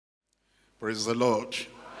Praise the Lord.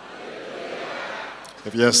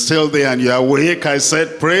 If you're still there and you're awake, I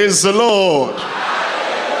said, praise the Lord.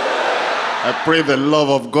 I pray the love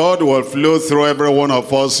of God will flow through every one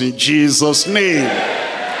of us in Jesus' name.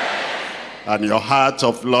 And your heart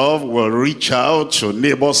of love will reach out to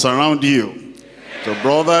neighbors around you, to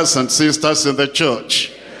brothers and sisters in the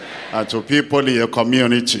church, and to people in your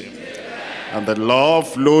community. And the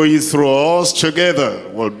love flowing through us together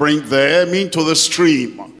will bring them into the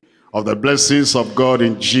stream of the blessings of God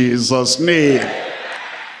in Jesus' name.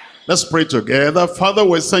 Let's pray together. Father,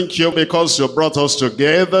 we thank you because you brought us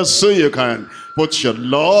together so you can put your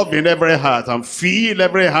love in every heart and fill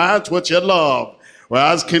every heart with your love. We're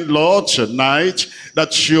asking, Lord, tonight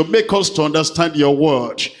that you make us to understand your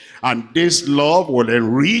word, and this love will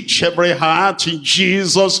enrich every heart in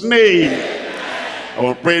Jesus' name. I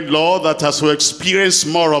will pray, Lord, that as we experience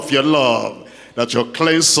more of your love, that you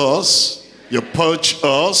cleanse us, you purge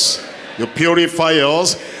us, you purify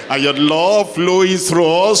us, and your love flowing through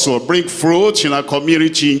us will bring fruit in our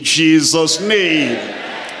community in Jesus' name.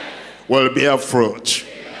 We'll bear fruit.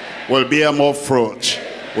 We'll bear more fruit.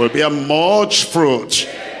 We'll bear much fruit.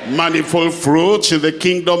 Manifold fruit in the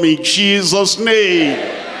kingdom in Jesus' name.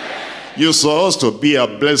 Use us to be a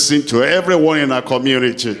blessing to everyone in our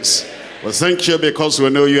communities. We thank you because we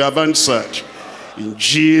know you have answered. In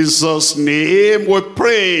Jesus' name we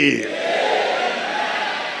pray.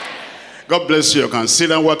 God bless you. You can sit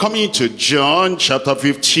down. We're coming to John chapter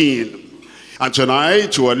 15. And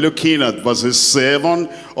tonight we're looking at verses 7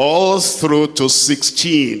 all through to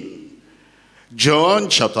 16. John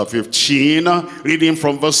chapter 15, reading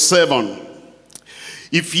from verse 7.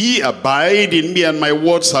 If ye abide in me and my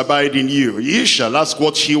words abide in you, ye shall ask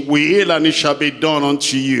what ye will, and it shall be done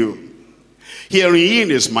unto you.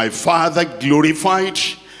 Herein is my Father glorified,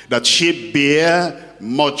 that ye bear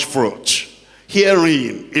much fruit.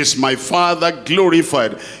 Herein is my Father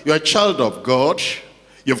glorified. You are a child of God.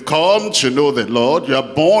 You've come to know the Lord. You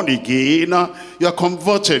are born again. You are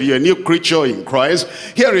converted. You are a new creature in Christ.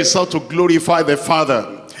 Here is how to glorify the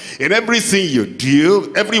Father. In everything you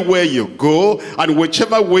do, everywhere you go, and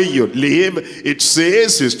whichever way you live, it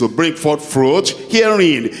says is to bring forth fruit.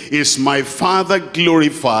 Herein is my Father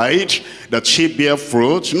glorified, that ye bear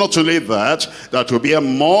fruit. Not only that, that will bear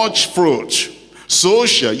much fruit. So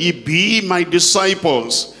shall ye be my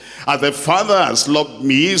disciples. As the Father has loved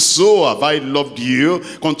me, so have I loved you.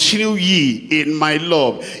 Continue ye in my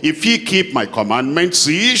love. If ye keep my commandments,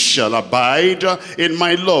 ye shall abide in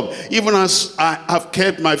my love. Even as I have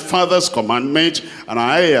kept my Father's commandment, and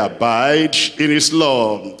I abide in his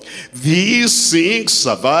love. These things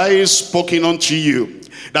have I spoken unto you,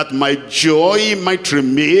 that my joy might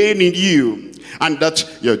remain in you, and that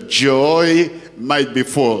your joy might be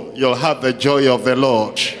full. You'll have the joy of the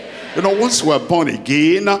Lord. You know, once we're born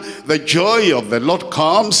again, the joy of the Lord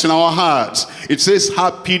comes in our hearts. It says,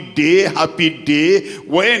 happy day,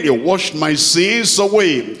 when you washed my sins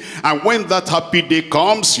away. And when that happy day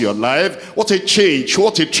comes to your life, what a change,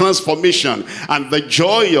 what a transformation. And the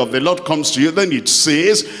joy of the Lord comes to you, then it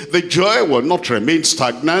says, the joy will not remain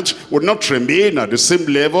stagnant, will not remain at the same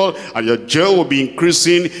level, and your joy will be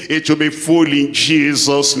increasing. It will be full in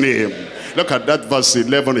Jesus' name. Look at that verse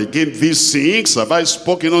 11 again. These things have I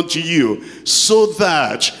spoken unto you, so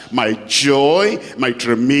that my joy might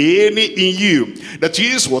remain in you. That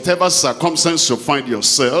is, whatever circumstance you find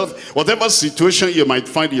yourself, whatever situation you might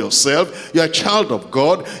find yourself, you're a child of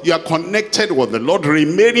God, you are connected with the Lord,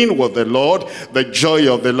 remaining with the Lord, the joy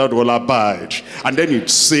of the Lord will abide. And then it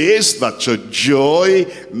says that your joy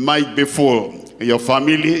might be full. In your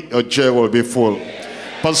family, your joy will be full.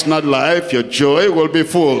 Personal life, your joy will be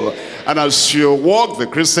full. And as you walk the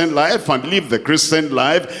Christian life and live the Christian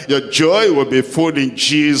life, your joy will be full in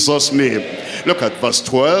Jesus' name. Look at verse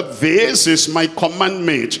 12. This is my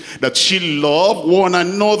commandment, that ye love one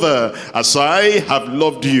another as I have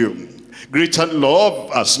loved you. Greater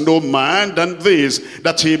love has no man than this,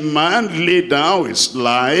 that a man lay down his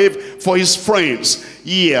life for his friends.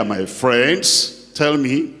 Ye are my friends. Tell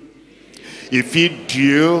me. If ye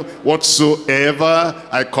do whatsoever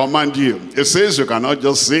I command you. It says you cannot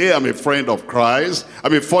just say, I'm a friend of Christ,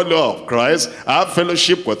 I'm a follower of Christ, I have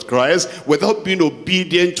fellowship with Christ, without being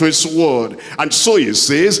obedient to his word. And so he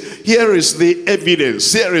says, here is the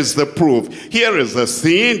evidence, here is the proof, here is the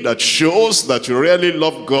thing that shows that you really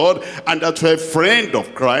love God and that you're a friend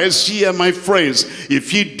of Christ. Ye are my friends,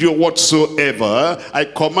 if ye do whatsoever I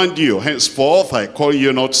command you. Henceforth I call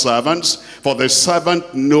you not servants, for the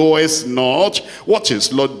servant knoweth not not what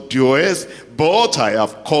his Lord doeth, but I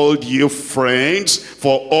have called you friends,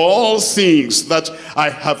 for all things that I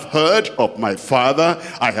have heard of my Father,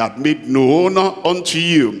 I have made known unto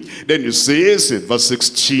you. Then it says in verse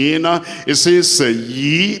 16, it says,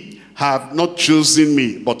 ye have not chosen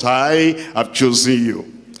me, but I have chosen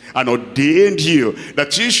you, and ordained you,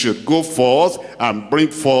 that ye should go forth and bring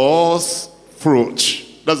forth fruit.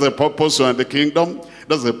 That's the purpose of the kingdom.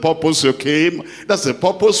 That's the purpose you came. That's the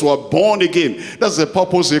purpose you were born again. That's the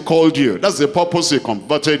purpose he called you. That's the purpose he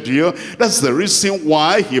converted you. That's the reason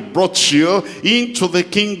why he brought you into the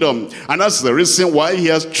kingdom. And that's the reason why he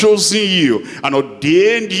has chosen you and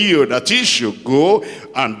ordained you, that you should go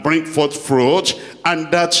and bring forth fruit,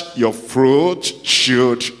 and that your fruit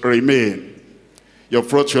should remain. Your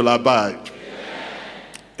fruit will abide.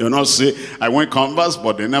 You know, say, I won't converse,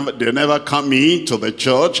 but they never come into the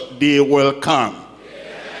church. They will come.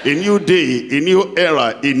 A new day, a new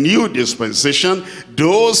era, a new dispensation,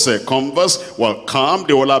 those converts will come,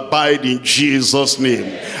 they will abide in Jesus' name.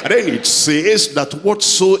 And then it says that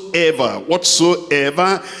whatsoever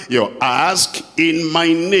you ask in my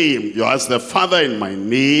name, you ask the Father in my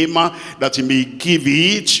name, that he may give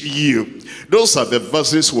it you. Those are the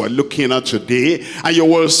verses we're looking at today, and you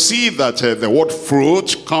will see that the word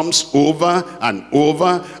fruit comes over and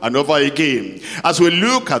over and over again. As we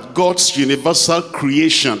look at God's universal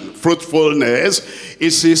creation, fruitfulness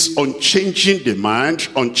is his unchanging demand,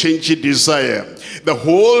 unchanging desire. The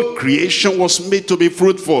whole creation was made to be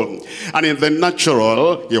fruitful, and in the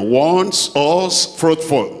natural, he wants us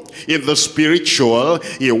fruitful. In the spiritual,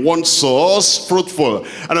 he wants us fruitful.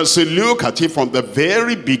 And as you look at it from the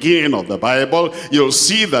very beginning of the Bible, you'll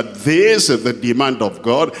see that this is the demand of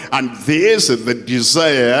God, and this is the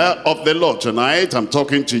desire of the Lord. Tonight, I'm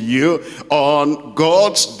talking to you on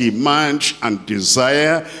God's demand and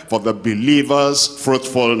desire for the believer's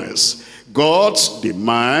fruitfulness. God's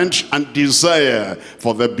demand and desire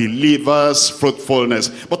for the believer's fruitfulness.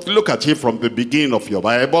 But look at it from the beginning of your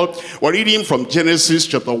Bible. We're reading from Genesis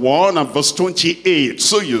chapter 1 and verse 28.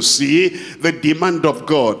 So you see the demand of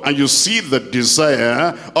God, and you see the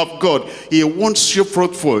desire of God. He wants you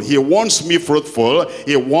fruitful. He wants me fruitful.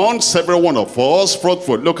 He wants every one of us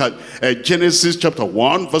fruitful. Look at Genesis chapter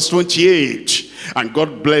 1 verse 28. And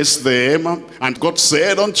God blessed them, and God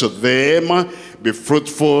said unto them, be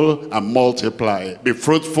fruitful and multiply. Be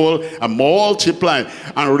fruitful and multiply,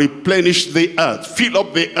 and replenish the earth. Fill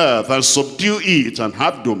up the earth and subdue it, and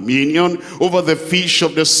have dominion over the fish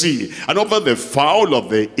of the sea, and over the fowl of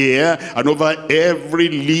the air, and over every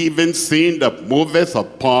living thing that moveth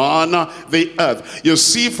upon the earth. You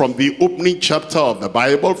see from the opening chapter of the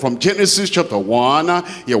Bible, from Genesis chapter 1,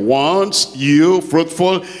 he wants you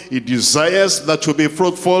fruitful. He desires that you be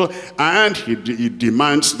fruitful, and he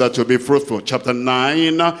demands that you be fruitful. Chapter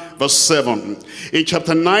 9 verse 7. In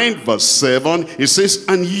chapter 9 verse 7, it says,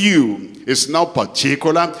 and you, is now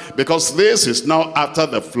particular, because this is now after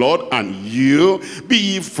the flood, and you be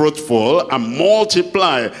ye fruitful and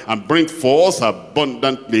multiply, and bring forth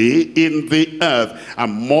abundantly in the earth,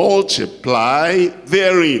 and multiply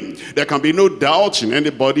therein. There can be no doubt in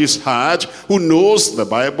anybody's heart who knows the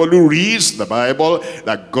Bible, who reads the Bible,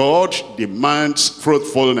 that God demands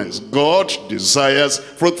fruitfulness. God desires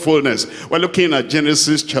fruitfulness. We're looking at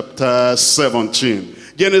Genesis chapter 17.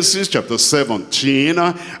 Genesis chapter 17,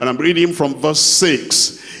 and I'm reading from verse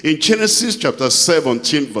 6. In Genesis chapter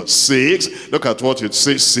 17 verse 6, look at what it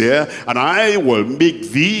says here. And I will make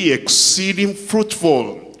thee exceeding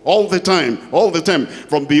fruitful. All the time.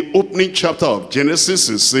 From the opening chapter of Genesis,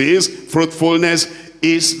 it says fruitfulness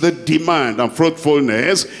is the demand, and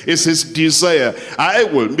fruitfulness is his desire. I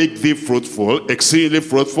will make thee fruitful, exceedingly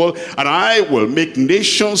fruitful, and I will make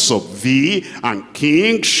nations of thee, and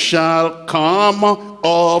kings shall come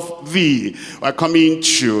of thee. We're coming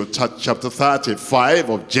to chapter 35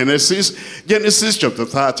 of Genesis. Genesis chapter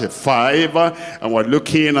 35, and we're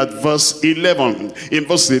looking at verse 11. In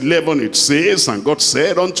verse 11 it says, and God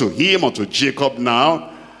said unto him, unto Jacob, now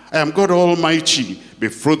I am God Almighty, be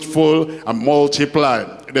fruitful and multiply.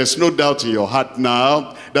 There's no doubt in your heart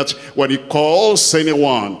now that when he calls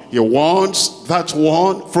anyone, he wants that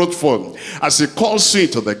one fruitful. As he calls you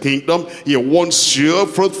into the kingdom, he wants you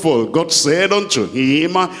fruitful. God said unto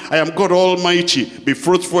him, I am God Almighty, be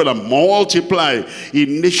fruitful and multiply. A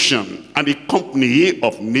nation and a company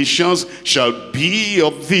of nations shall be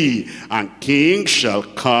of thee, and kings shall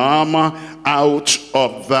come out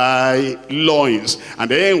of thy loins.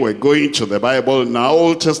 And then we're going to the Bible now,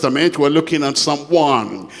 Old Testament. We're looking at Psalm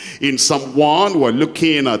 1. In Psalm 1, we're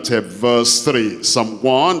looking at verse 3. Psalm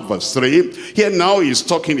 1, verse 3. Here now he's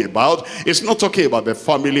talking about, it's not talking about the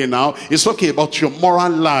family now, it's talking about your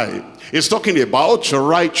moral life. It's talking about your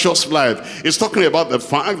righteous life. It's talking about the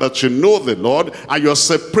fact that you know the Lord and you're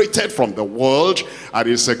separated from the world and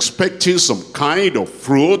is expecting some kind of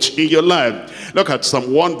fruit in your life. Look at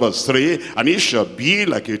Psalm 1 verse 3. And he shall be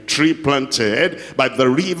like a tree planted by the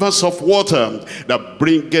rivers of water, that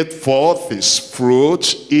bringeth forth his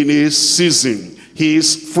fruit in his season.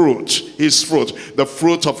 His fruit, the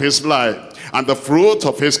fruit of his life, and the fruit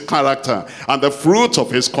of his character, and the fruit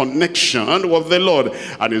of his connection with the Lord.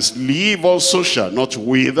 And his leaf also shall not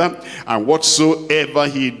wither, and whatsoever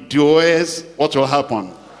he doeth, what will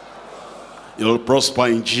happen? It will prosper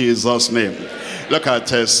in Jesus' name. Look at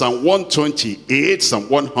Psalm 128, Psalm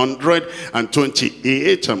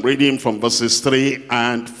 128. I'm reading from verses 3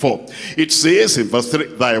 and 4. It says in verse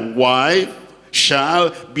 3, thy wife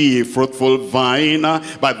shall be a fruitful vine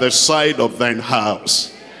by the side of thine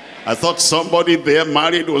house. I thought somebody there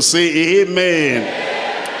married will say amen.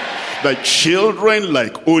 The children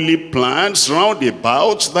like holy plants round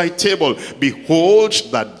about thy table. Behold,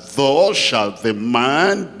 that thus shall the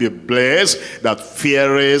man be blessed that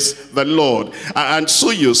feareth the Lord. And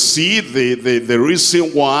so you see the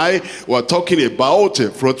reason why we're talking about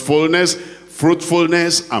fruitfulness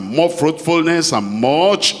and more fruitfulness and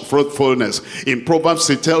much fruitfulness. In Proverbs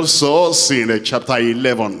it tells us in chapter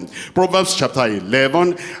 11. Proverbs chapter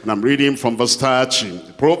 11, and I'm reading from verse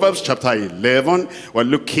 30. Proverbs chapter 11, we're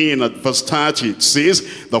looking at verse 30. It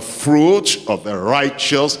says, the fruit of the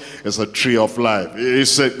righteous is a tree of life.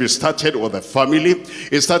 It started with the family.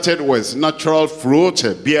 It started with natural fruit,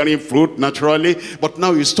 bearing fruit naturally. But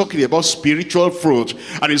now he's talking about spiritual fruit.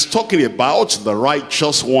 And he's talking about the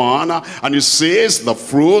righteous one. And he says the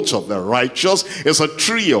fruit of the righteous is a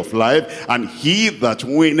tree of life, and he that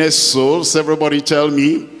winneth souls, everybody tell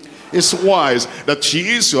me, is wise. That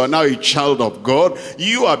is, you are now a child of God.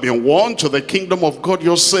 You have been won to the kingdom of God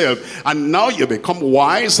yourself, and now you become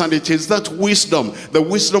wise. And it is that wisdom, the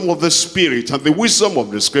wisdom of the Spirit, and the wisdom of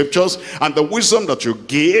the scriptures, and the wisdom that you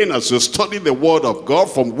gain as you study the word of God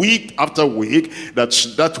from week after week,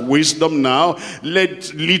 that wisdom now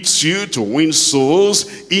leads you to win souls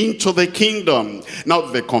into the kingdom. Now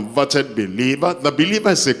the converted believer, the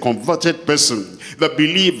believer is a converted person. The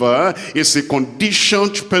believer is a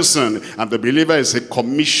conditioned person, and the believer is a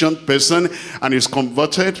commissioned person, and is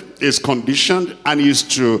converted, is conditioned, and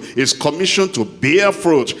is commissioned to bear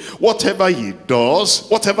fruit. Whatever he does,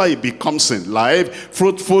 whatever he becomes in life,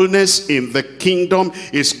 fruitfulness in the kingdom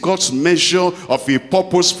is God's measure of a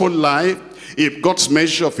purposeful life, God's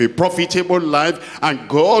measure of a profitable life, and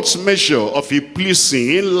God's measure of a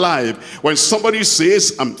pleasing life. When somebody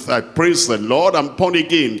says, I praise the Lord, I'm born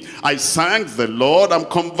again, I thank the Lord, I'm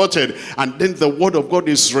converted, and then the word of God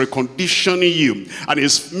is reconditioning you and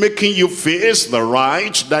is making you face the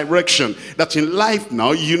right direction, that in life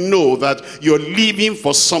now you know that you're living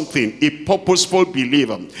for something, a purposeful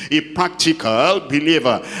believer, a practical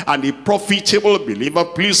believer, and a profitable believer,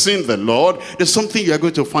 pleasing the Lord. There's something you're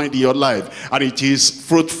going to find in your life, and it is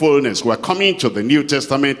fruitfulness. We're coming to the New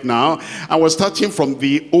Testament now, and we're starting from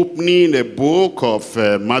the opening book of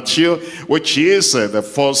Matthew, which is the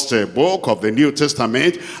first book of the New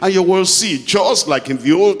Testament. And you will see, just like in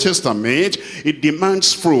the Old Testament, it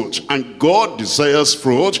demands fruit, and God desires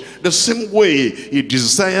fruit the same way he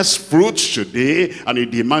desires fruit today, and he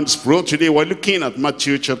demands fruit today. We're looking at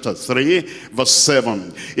Matthew chapter 3 verse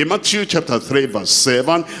 7. In Matthew chapter 3 verse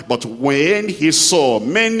 7, but when he saw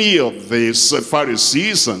many of the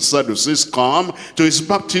Pharisees and Sadducees come to his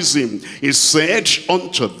baptism, he said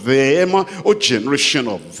unto them, O generation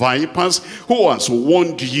of vipers, who has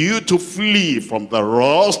warned you to flee from the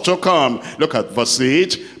wrath to come? Look at verse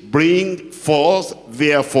 8. Bring forth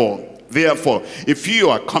therefore. Therefore, if you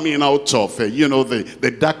are coming out of,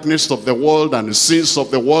 the darkness of the world and the sins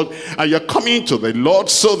of the world, and you're coming to the Lord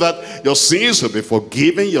so that your sins will be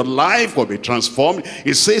forgiven, your life will be transformed,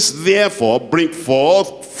 it says, therefore, bring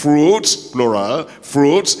forth fruits, plural,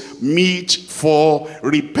 fruits, meet for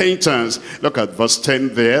repentance. Look at verse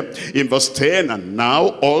 10 there. In verse 10, and now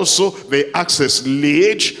also the axe is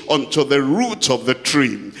laid unto the root of the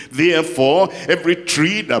tree. Therefore, every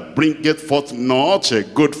tree that bringeth forth not a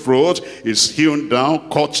good fruit is hewn down,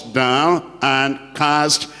 cut down, and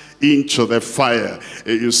cast into the fire.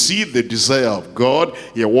 You see the desire of God.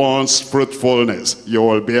 He wants fruitfulness. You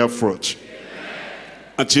will bear fruit.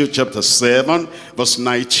 Matthew chapter 7, verse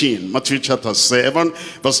 19. Matthew chapter 7,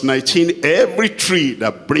 verse 19. Every tree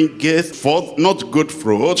that bringeth forth not good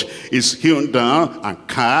fruit is hewn down and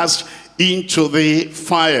cast into the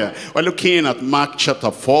fire. We're looking at Mark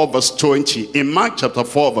chapter 4, verse 20. In Mark chapter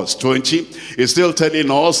 4, verse 20, it's still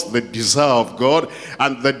telling us the desire of God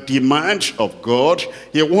and the demand of God.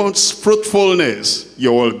 He wants fruitfulness.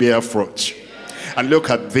 You will bear fruit. And look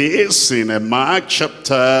at this in Mark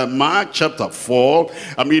chapter 4.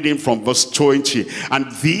 I'm reading from verse 20.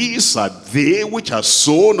 And these are they which are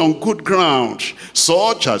sown on good ground,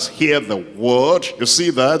 such as hear the word. You see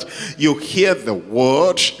that? You hear the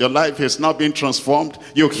word. Your life is now being transformed.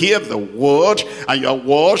 You hear the word and you are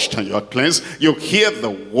washed and you are cleansed. You hear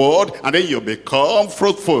the word and then you become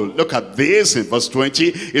fruitful. Look at this in verse 20.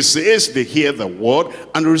 It says they hear the word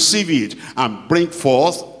and receive it and bring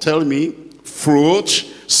forth, tell me, fruit,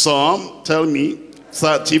 some, tell me,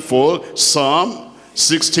 30-fold, some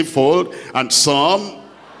 60-fold, and some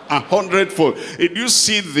 100-fold. If you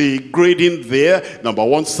see the grading there, number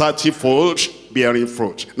 1, 30-fold, bearing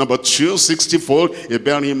fruit. Number 2, 60-fold, is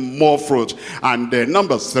bearing more fruit. And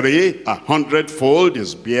number 3, 100-fold,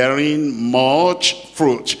 is bearing much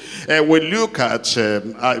fruit. We look at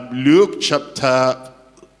Luke chapter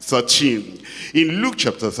 13. In Luke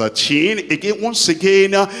chapter 13, again, once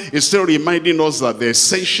again, it's still reminding us that the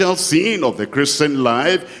essential thing of the Christian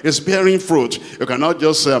life is bearing fruit. You cannot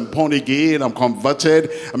just say, I'm born again, I'm converted,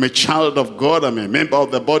 I'm a child of God, I'm a member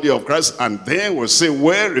of the body of Christ, and then we'll say,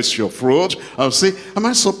 where is your fruit? I'll say, am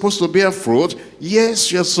I supposed to bear fruit?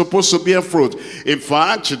 Yes, you're supposed to bear fruit. In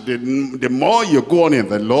fact, the more you go on in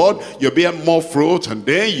the Lord, you bear more fruit, and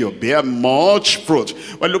then you bear much fruit.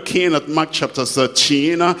 We're looking at Mark chapter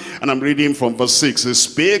 13, and I'm reading from verse 6. It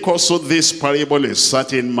spake also this parable: a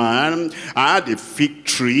certain man had a fig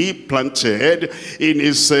tree planted in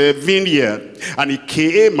his vineyard, and he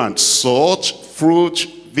came and sought fruit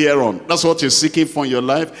thereon. That's what he's seeking for in your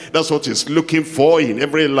life. That's what he's looking for in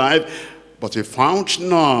every life. But he found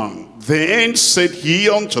none. Then said he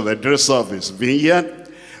unto the dresser of his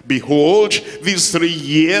vineyard, behold, these 3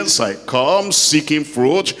 years I come seeking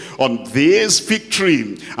fruit on this fig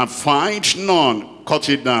tree, and find none. Cut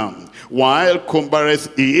it down, while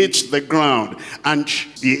cumbereth it the ground. And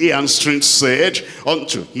he answering said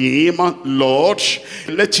unto him, Lord,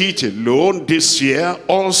 let it alone this year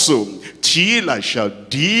also, till I shall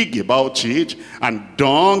dig about it and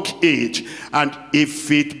dung it, and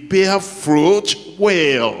if it bear fruit,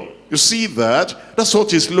 well. You see that? That's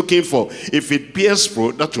what he's looking for. If it bears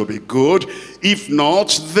fruit, that will be good. If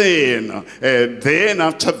not, then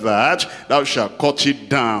after that, thou shalt cut it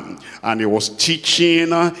down. And he was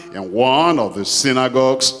teaching in one of the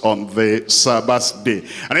synagogues on the Sabbath day.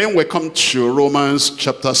 And then we come to Romans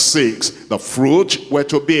chapter 6, the fruit we're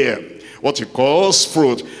to bear. What he calls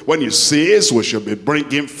fruit. When he says we should be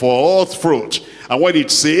bringing forth fruit. And when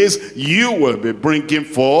it says you will be bringing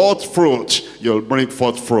forth fruit, you'll bring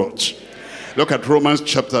forth fruit. Look at Romans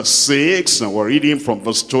chapter 6, and we're reading from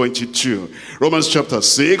verse 22. Romans chapter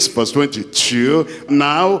 6, verse 22.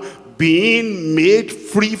 Now, being made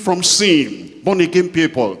free from sin, born again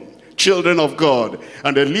people, children of God,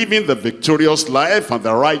 and they're living the victorious life and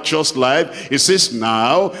the righteous life. It says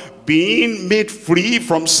now, being made free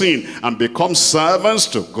from sin and become servants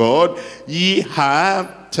to God, ye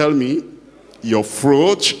have, tell me, your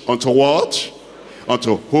fruit unto what?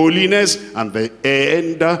 Unto holiness, and the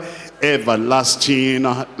end everlasting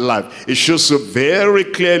life. It shows you very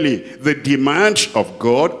clearly the demand of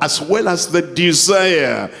God as well as the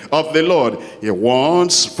desire of the Lord. He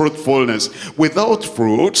wants fruitfulness. Without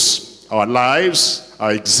fruits, our lives,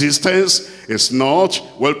 our existence is not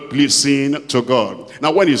well-pleasing to God.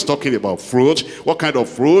 Now, when he's talking about fruit, what kind of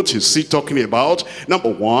fruit is he talking about?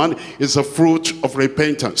 Number 1 is the fruit of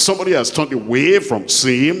repentance. Somebody has turned away from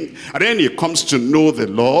sin, and then he comes to know the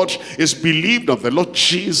Lord, is believed on the Lord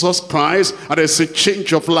Jesus Christ, and there's a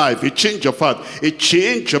change of life, a change of heart, a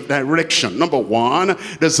change of direction. Number 1,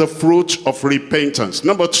 there's a fruit of repentance.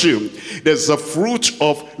 Number 2, there's a fruit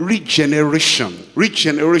of regeneration.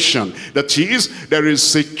 Regeneration. That is, there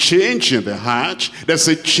is a change in the heart, there's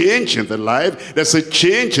a change in the life, there's a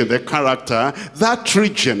change in the character. That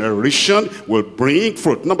regeneration will bring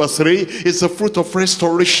fruit. Number 3 is the fruit of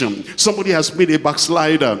restoration. Somebody has been a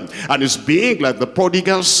backslider and is being like the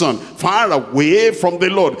prodigal son, far away from the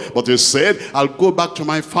Lord, but he said, I'll go back to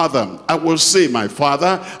my father. I will say, my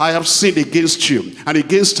father, I have sinned against you and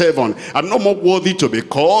against heaven. I'm no more worthy to be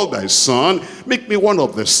called thy son. Make me one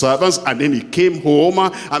of the servants. And then he came home,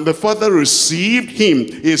 and the father received him,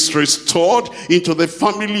 is restored restored into the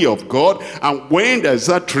family of God. And when there's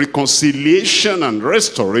that reconciliation and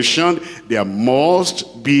restoration, there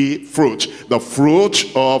must be fruit. The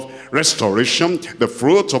fruit of restoration, the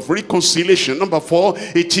fruit of reconciliation. Number 4,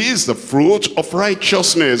 it is the fruit of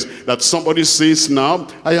righteousness, that somebody says, now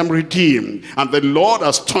I am redeemed and the Lord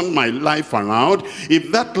has turned my life around.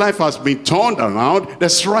 If that life has been turned around,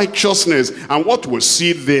 there's righteousness. And what we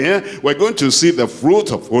see there, we're going to see the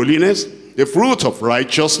fruit of holiness, the fruit of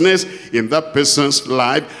righteousness in that person's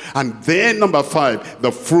life. And then number 5,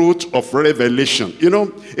 the fruit of revelation. You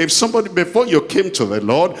know, if somebody, before you came to the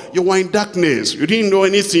Lord, you were in darkness, you didn't know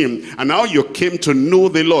anything, and now you came to know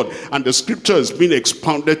the Lord, and the scripture has been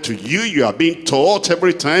expounded to you, you are being taught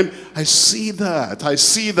every time. I see that, I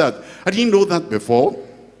see that. I didn't know that before.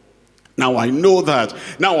 Now I know that.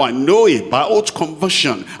 Now I know about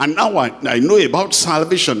conversion. And now I know about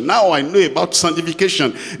salvation. Now I know about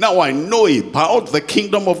sanctification. Now I know about the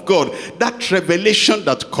kingdom of God. That revelation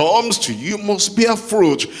that comes to you must bear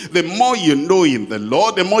fruit. The more you know in the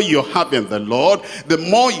Lord, the more you have in the Lord, the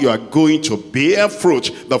more you are going to bear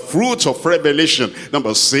fruit. The fruit of revelation.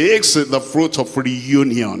 Number 6, the fruit of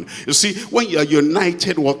reunion. You see, when you are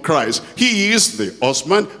united with Christ, he is the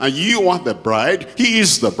husband and you are the bride. He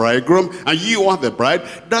is the bridegroom and you are the bride.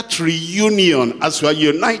 That reunion, as you are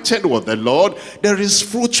united with the Lord, there is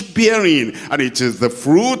fruit bearing, and it is the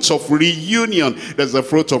fruit of reunion. There's the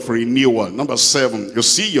fruit of renewal. Number 7, you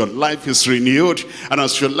see, your life is renewed, and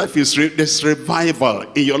as your life is renewed, there's revival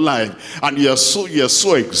in your life, and you are so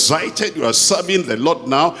excited. You are serving the Lord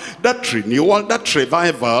now. That renewal, that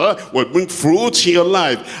revival will bring fruit in your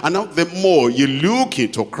life. And now the more you look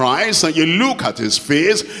into Christ and you look at his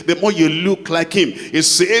face, the more you look like him. It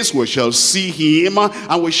says we shall see him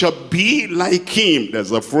and we shall be like him. There's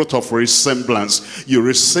the fruit of resemblance. You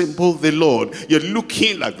resemble the Lord. You're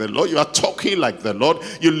looking like the Lord. You are talking like the Lord.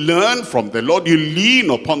 You learn from the Lord. You lean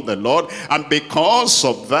upon the Lord. And because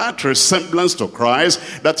of that resemblance to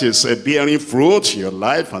Christ, that is bearing fruit in your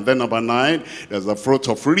life. And then number 9, there's the fruit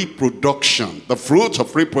of reproduction. The fruit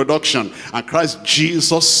of reproduction. And Christ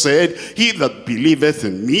Jesus said, he that believeth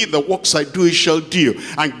in me, the works I do, he shall do.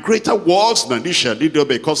 And greater works than he shall do,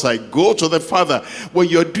 because I go to the Father. When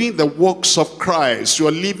you're doing the works of Christ,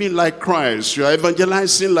 you're living like Christ, you're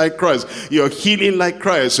evangelizing like Christ, you're healing like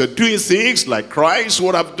Christ, you're doing things like Christ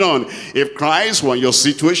would have done. If Christ were in your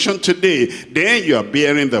situation today, then you are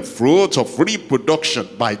bearing the fruit of reproduction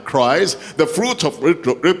by Christ, the fruit of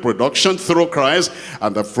reproduction through Christ,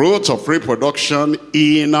 and the fruit of reproduction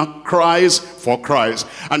in Christ for Christ.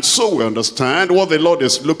 And so we understand what the Lord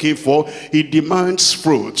is looking for. He demands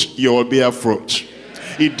fruit, you will bear fruit.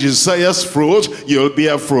 He desires fruit, you'll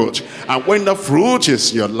bear fruit. And when the fruit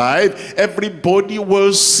is in your life, everybody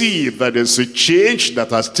will see that there's a change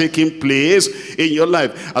that has taken place in your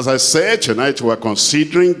life. As I said, tonight we're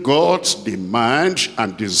considering God's demand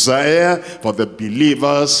and desire for the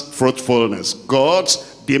believer's fruitfulness. God's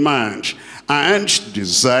demand and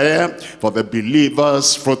desire for the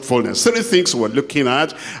believer's fruitfulness. 3 things we're looking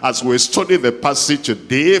at as we study the passage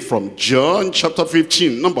today from John chapter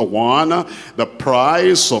 15. Number 1, the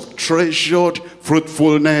price of treasured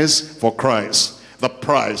fruitfulness for Christ. The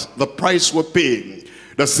price we're paying.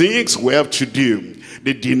 The things we have to do.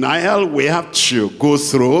 The denial we have to go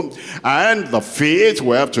through, and the faith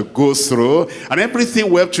we have to go through, and everything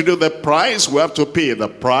we have to do, the price we have to pay, the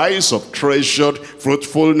price of treasured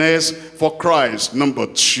fruitfulness for Christ. Number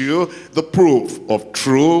 2, the proof of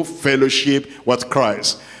true fellowship with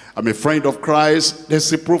Christ. I'm a friend of Christ,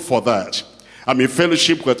 there's a proof for that. I'm in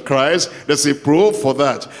fellowship with Christ, there's a proof for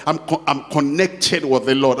that. I'm connected with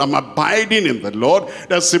the Lord, I'm abiding in the Lord,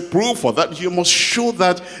 there's a proof for that. You must show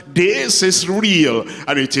that this is real,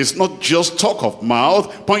 and it is not just talk of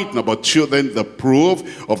mouth. Point number 2, then, the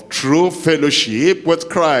proof of true fellowship with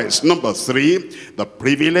Christ. Number 3, the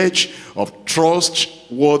privilege of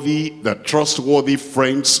trustworthy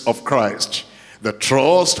friends of Christ. The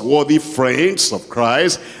trustworthy friends of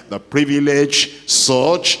Christ, the privilege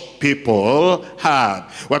such people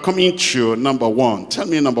have. We're coming to number 1. Tell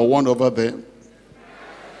me number 1 over there.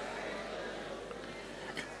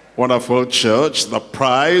 Wonderful church, the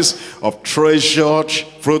price of treasured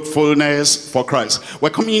fruitfulness for Christ. We're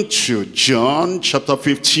coming to John chapter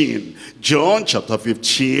 15. John chapter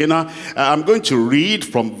 15, I'm going to read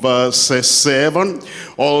from verse 7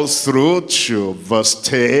 all through to verse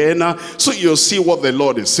 10. So you'll see what the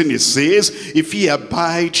Lord is saying. It says, if ye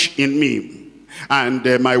abide in me, and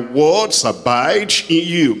my words abide in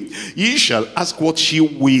you, ye shall ask what ye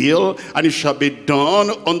will, and it shall be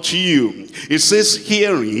done unto you. It says,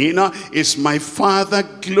 herein is my Father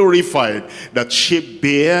glorified, that ye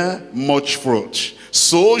bear much fruit.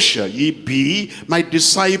 So shall ye be my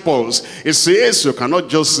disciples. It says you cannot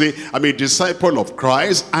just say, I'm a disciple of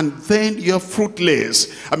Christ, and then you're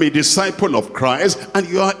fruitless. I'm a disciple of Christ, and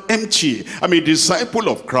you are empty. I'm a disciple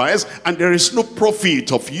of Christ, and there is no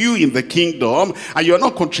profit of you in the kingdom, and you're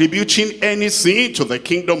not contributing anything to the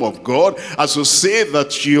kingdom of God as you say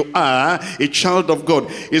that you are a child of God.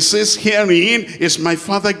 It says, herein is my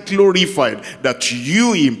Father glorified, that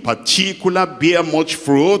you in particular bear much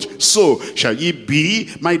fruit. So shall ye be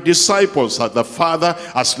my disciples. As the Father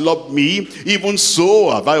has loved me, even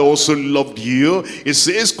so have I also loved you. It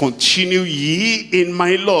says, continue ye in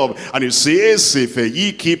my love. And it says, if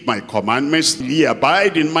ye keep my commandments, ye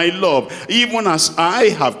abide in my love, even as I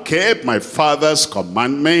have kept my Father's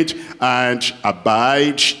commandment and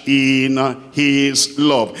abide in his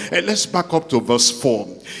love. And let's back up to verse 4.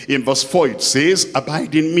 In verse 4 it says,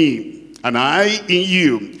 abide in me, and I in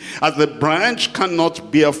you. As the branch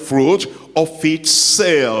cannot bear fruit of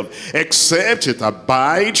itself, except it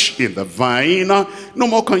abide in the vine, no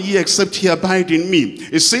more can ye except ye abide in me.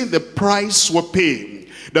 It's saying the price we pay,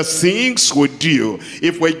 the things we do,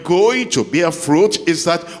 if we're going to bear fruit, is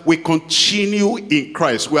that we continue in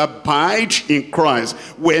Christ. We abide in Christ.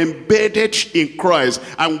 We're embedded in Christ.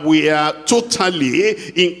 And we are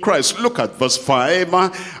totally in Christ. Look at verse 5.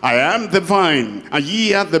 I am the vine, and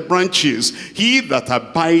ye are the branches. He that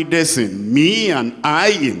abideth in me, and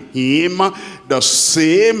I in him, the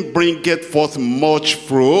same bringeth forth much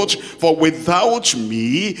fruit. For without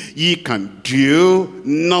me ye can do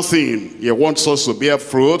nothing. He wants us to bear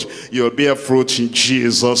fruit. You'll bear fruit in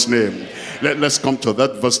Jesus' name. Let's come to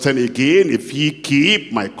that verse 10 again. If ye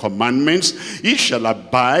keep my commandments, ye shall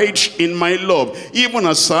abide in my love, even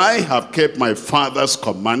as I have kept my Father's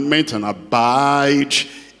commandment and abide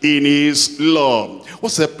in his love.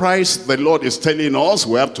 What's the price the Lord is telling us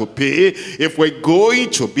we have to pay if we're going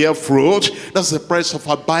to bear fruit? That's the price of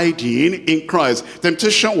abiding in Christ.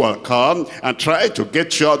 Temptation will come and try to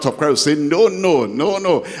get you out of Christ. Say, no, no, no,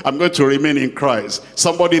 no, I'm going to remain in Christ.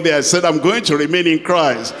 Somebody there said, I'm going to remain in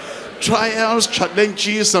Christ. Trials,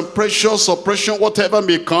 challenges, and pressures, oppression, whatever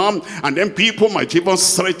may come, and then people might even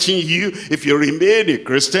threaten you if you remain a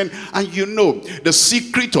Christian. And you know, the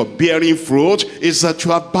secret of bearing fruit is that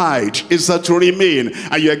you abide, is that you remain,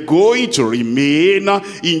 and you're going to remain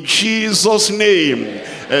in Jesus' name.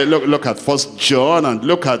 Look at 1 John and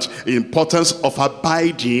look at the importance of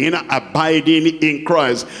abiding in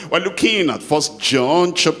Christ. We're looking at 1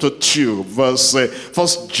 John chapter 2, verse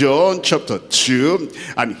 1 John chapter 2,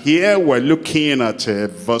 and here we're looking at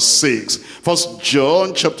verse 6. 1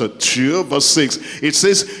 John chapter 2, verse 6. It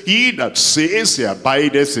says, he that says he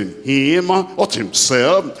abideth in him ought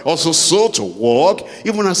himself also so to walk,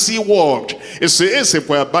 even as he walked. It says, if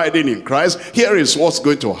we're abiding in Christ, here is what's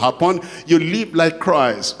going to happen. You live like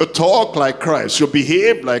Christ. You talk like Christ. You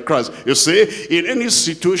behave like Christ. You see, in any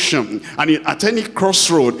situation and at any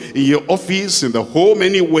crossroad, in your office, in the home,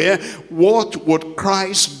 anywhere, what would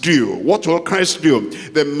Christ do? What will Christ do?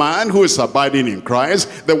 The man who is abiding in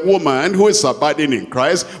Christ, the woman who is abiding in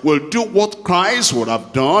Christ, will do what Christ would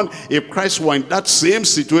have done if Christ were in that same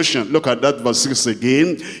situation. Look at that verse 6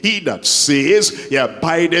 again. He that says he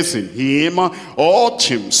abideth in him ought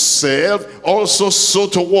himself also so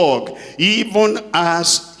to walk, even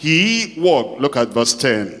as he walked. Look at verse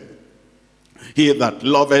 10. He that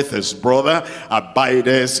loveth his brother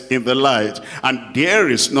abideth in the light, and there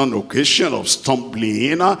is none occasion of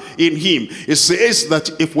stumbling in him. It says that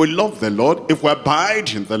if we love the Lord, if we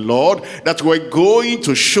abide in the Lord, that we're going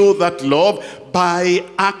to show that love by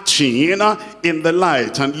acting in the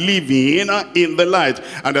light and living in the light,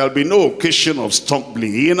 and there'll be no occasion of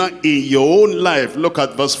stumbling in your own life. Look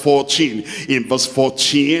at verse 14. In verse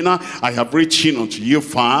 14, I have written unto you,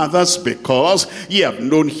 fathers, because ye have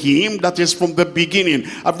known him that is from the beginning.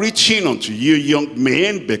 I've written unto you, young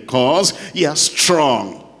men, because ye are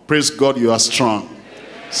strong. Praise God, you are strong.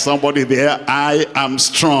 Somebody there, I am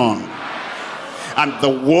strong. And the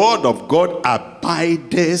word of God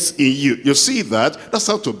abideth in you. You see that? That's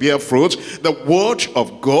how to bear fruit. The word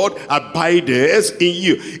of God abideth in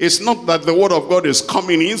you. It's not that the word of God is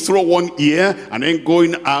coming in through one ear and then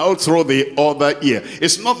going out through the other ear.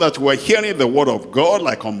 It's not that we're hearing the word of God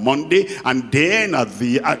like on Monday, and then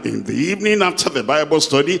in the evening after the Bible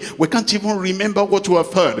study, we can't even remember what we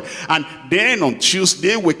have heard. And then on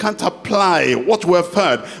Tuesday, we can't apply what we have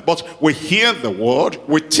heard. But we hear the word,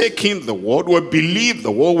 we take in the word, we believe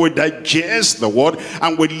the word, we digest the word,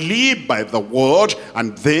 and we live by the word.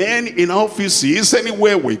 And then in offices,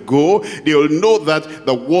 anywhere we go, they'll know that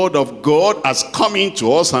the word of God has come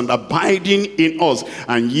into us and abiding in us.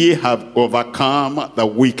 And ye have overcome the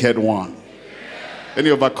wicked one. Any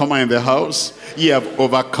overcomer in the house? Ye have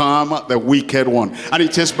overcome the wicked one. And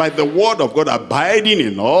it is by the word of God abiding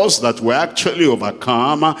in us that we actually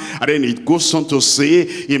overcome. And then it goes on to say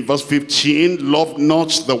in verse 15, love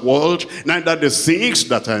not the world, neither the things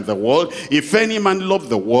that are in the world. If any man love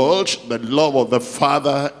the world, the love of the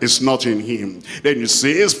Father is not in him. Then it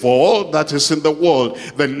says, for all that is in the world,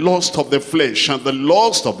 the lust of the flesh and the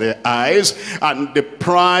lust of the eyes and the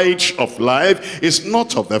pride of life is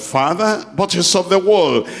not of the Father, but is of the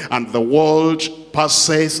world. And the world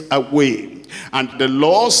passeth away, and the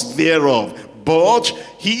lust thereof. But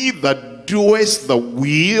he that doeth the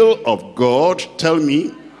will of God, tell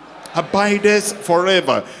me, abideth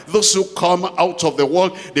forever. Those who come out of the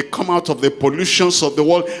world, they come out of the pollutions of the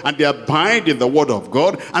world, and they abide in the word of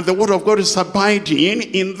God, and the word of God is abiding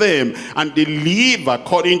in them, and they live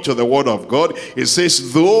according to the word of God. It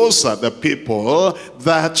says those are the people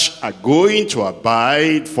that are going to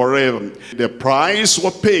abide forever. The price we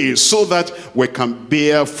pay so that we can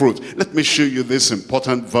bear fruit. Let me show you this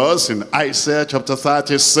important verse in Isaiah chapter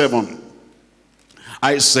 37.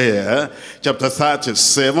 Isaiah chapter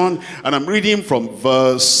 37, and I'm reading from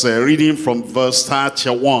verse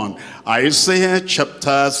 31. Isaiah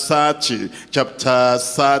chapter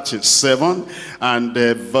 37, and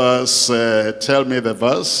verse, tell me the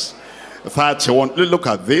verse, 31. Look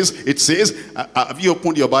at this. It says, have you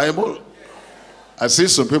opened your Bible? I see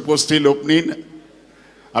some people still opening.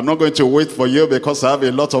 I'm not going to wait for you because I have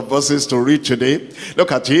a lot of verses to read today.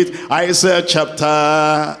 Look at it. Isaiah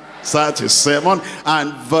chapter 37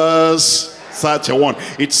 and verse 31.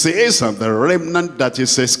 It says, and the remnant that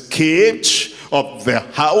is escaped of the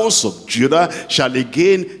house of Judah shall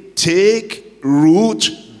again take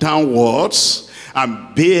root downwards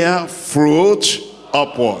and bear fruit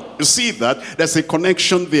upward. You see that? There's a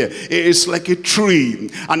connection there. It's like a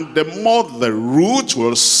tree, and the more the root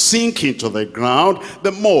will sink into the ground,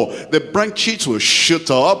 the more the branches will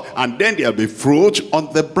shoot up, and then there'll be fruit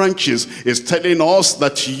on the branches. It's telling us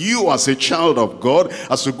that you as a child of God,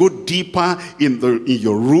 as you go deeper in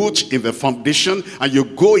your root, in the foundation, and you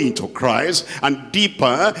go into Christ, and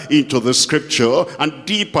deeper into the scripture, and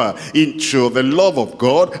deeper into the love of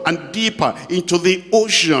God, and deeper into the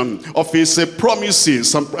ocean of his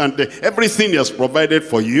promises and everything he has provided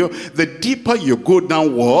for you, the deeper you go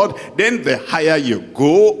downward, then the higher you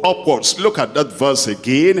go upwards. Look at that verse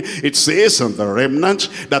again. It says, and the remnant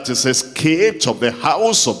that is escaped of the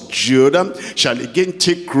house of Judah shall again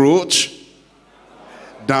take root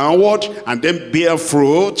downward and then bear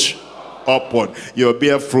fruit upward. You'll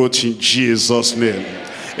bear fruit in Jesus' name.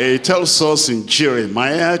 It tells us in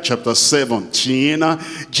Jeremiah chapter 17.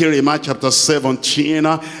 Jeremiah chapter 17.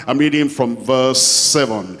 I'm reading from verse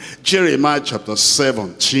 7. Jeremiah chapter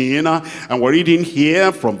 17. And we're reading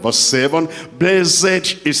here from verse 7.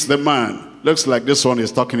 Blessed is the man. Looks like this one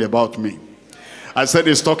is talking about me. I said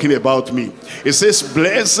it's talking about me. It says,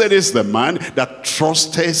 blessed is the man that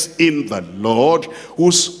trusteth in the Lord,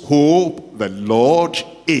 whose hope the Lord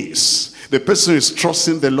is. The person who is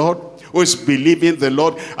trusting the Lord, who is believing the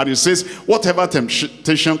Lord, and he says, whatever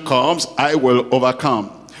temptation comes, I will overcome.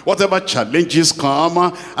 Whatever challenges come,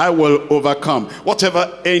 I will overcome.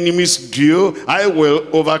 Whatever enemies do, I will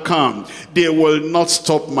overcome. They will not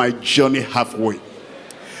stop my journey halfway.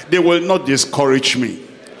 They will not discourage me.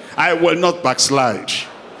 I will not backslide.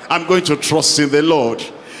 I'm going to trust in the Lord.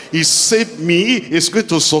 He saved me, he's going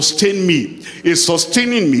to sustain me. He's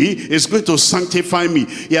sustaining me, he's going to sanctify me.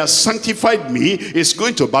 He has sanctified me, he's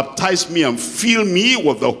going to baptize me and fill me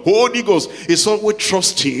with the Holy Ghost. He's always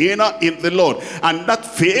trusting in the Lord. And that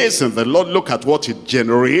faith in the Lord, look at what it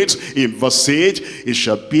generates in verse 8. It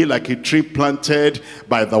shall be like a tree planted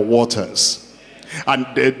by the waters, and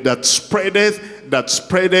that spreadeth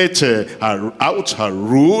out her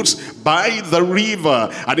roots by the river.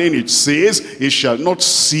 And then it says, it shall not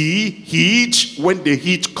see heat when the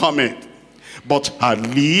heat cometh, but her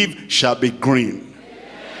leaf shall be green.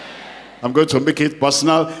 I'm going to make it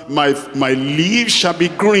personal. My leaf shall be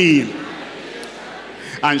green,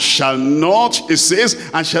 and shall not, it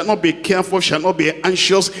says, and shall not be careful, shall not be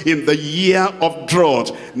anxious in the year of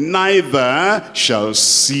drought, neither shall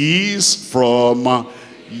cease from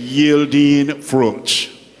yielding fruit.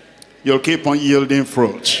 You'll keep on yielding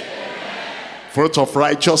fruit. Fruit of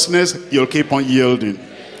righteousness, you'll keep on yielding.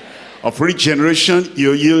 Of regeneration,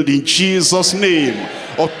 you'll yield in Jesus' name.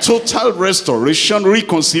 Of total restoration,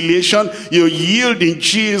 reconciliation, you'll yield in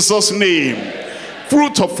Jesus' name.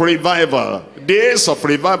 Fruit of revival, Days of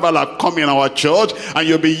revival are coming in our church, and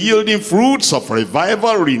you'll be yielding fruits of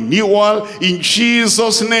revival, renewal in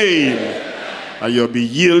Jesus' name. And you'll be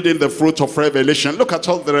yielding the fruit of revelation. Look at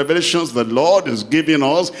all the revelations the Lord is giving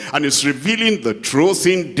us, and it's revealing the truth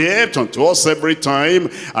in depth unto us every time.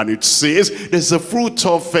 And it says there's a fruit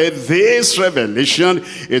of this revelation.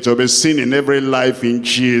 It will be seen in every life in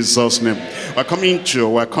Jesus' name. We're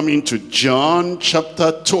coming to John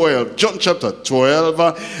chapter 12. John chapter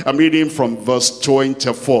 12, I'm reading from verse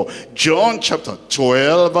 24. John chapter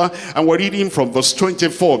 12, and we're reading from verse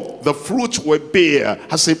 24. The fruit we bear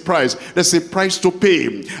has a price. There's a price to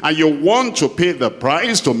pay, and you want to pay the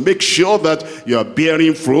price to make sure that you are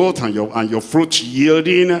bearing fruit, and your fruit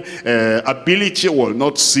yielding ability will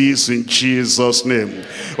not cease in Jesus' name.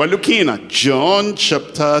 We're looking at John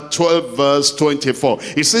chapter 12 verse 24.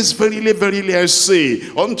 It says, verily, verily, I say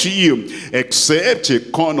unto you, except a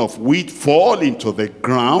corn of wheat fall into the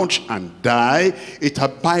ground and die, it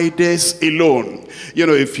abideth alone. You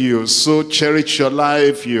know, if you so cherish your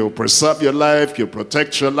life, you preserve your life, you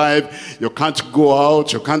protect your life, you can't go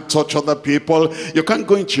out, you can't touch other people, you can't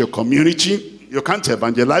go into your community, you can't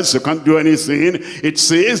evangelize, you can't do anything. It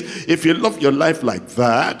says, if you love your life like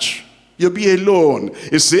that, you'll be alone.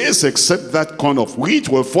 It says, except that corn of wheat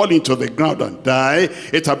will fall into the ground and die,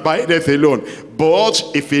 it abideth alone. But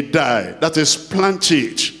if it die, that is, plant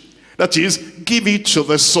it, that is, give it to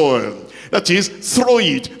the soil, that is, throw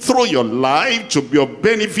your life to be of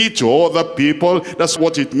benefit to other people. That's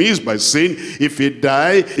what it means by saying, if it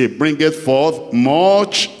die, it bringeth forth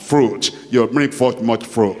much fruit. You'll bring forth much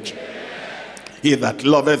fruit. He that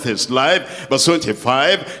loveth his life, verse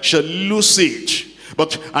 25, shall lose it.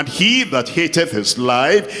 And he that hateth his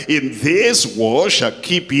life in this world shall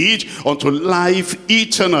keep it unto life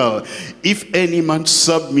eternal. If any man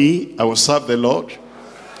serve me, I will serve the Lord.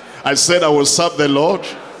 I said I will serve the Lord.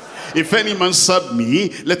 If any man serve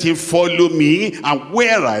me, let him follow me, and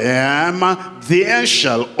where I am, there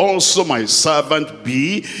shall also my servant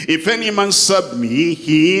be. If any man serve me,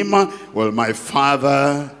 him will my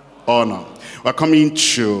Father honor. We're coming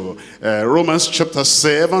to Romans chapter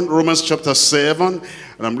 7,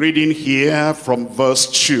 and I'm reading here from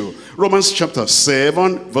verse 2. Romans chapter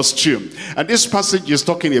 7, verse 2. And this passage is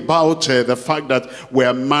talking about the fact that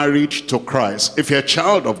we're married to Christ. If you're a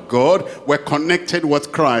child of God, we're connected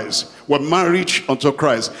with Christ. We're married unto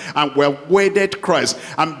Christ, and we're wedded Christ.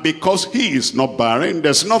 And because he is not barren,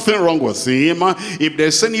 there's nothing wrong with him. If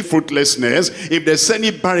there's any fruitlessness, if there's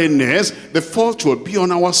any barrenness, the fault will be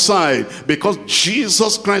on our side, because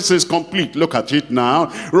Jesus Christ is complete. Look at it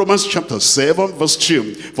now. Romans chapter 7 verse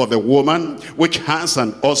 2. For the woman which has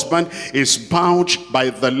an husband is bound by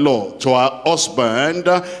the law to her husband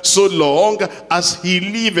so long as he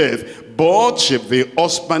liveth. But if the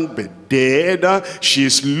husband be dead, she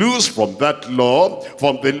is loose from that law,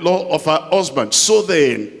 from the law of her husband. So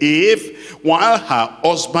then, if while her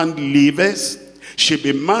husband liveth, she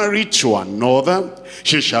be married to another,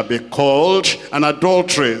 she shall be called an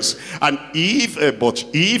adulteress. And if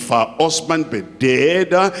her husband be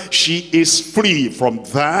dead, she is free from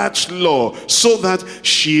that law, so that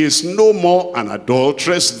she is no more an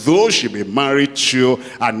adulteress, though she be married to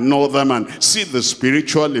another man. See the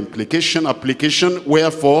spiritual application.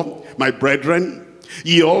 Wherefore, my brethren,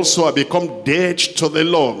 ye also are become dead to the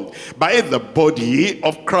law by the body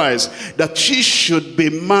of Christ, that ye should be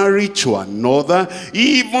married to another,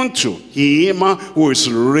 even to him who is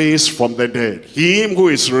raised from the dead. Him who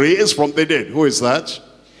is raised from the dead. Who is that?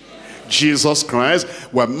 Jesus Christ.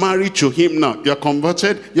 We're married to him now. You're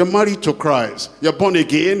converted, you're married to Christ. You're born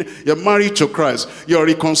again, you're married to Christ. You're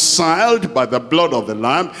reconciled by the blood of the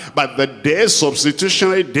Lamb, by the death,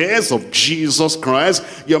 substitutionary death of Jesus Christ.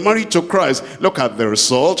 You're married to Christ. Look at the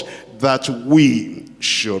result, that we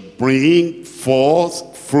should bring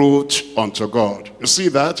forth fruit unto God. You see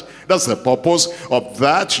that? That's the purpose of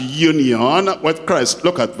that union with Christ.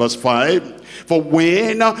 Look at verse 5. For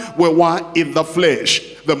when we were in the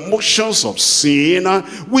flesh, the motions of sin,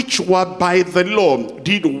 which were by the law,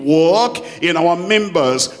 did work in our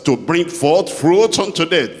members to bring forth fruit unto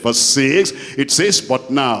death. Verse 6, it says, but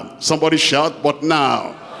now. Somebody shout, but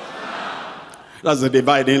now. That's the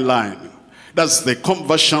dividing line. That's the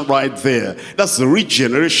conversion right there. That's the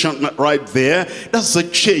regeneration right there. That's the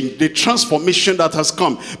change, the transformation that has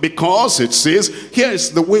come. Because it says, here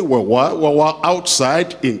is the way we were. We were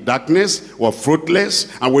outside in darkness, we were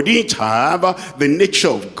fruitless, and we didn't have the nature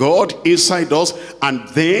of God inside us. And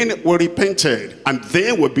then we repented. And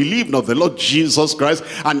then we believed on the Lord Jesus Christ.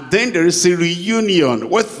 And then there is a reunion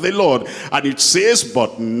with the Lord. And it says,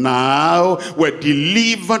 but now we're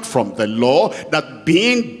delivered from the law, that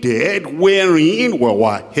being dead, wherein we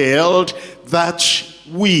were held, that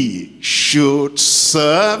we should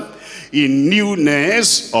serve in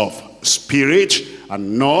newness of spirit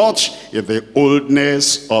and not in the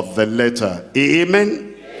oldness of the letter. Amen.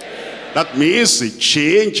 That means a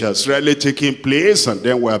change has really taken place, and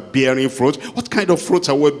then we're bearing fruit. What kind of fruit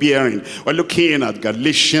are we bearing? We're looking at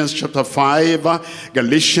Galatians chapter 5.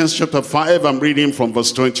 Galatians chapter 5, I'm reading from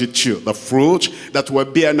verse 22. The fruit that we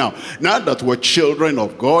bear now. Now that we're children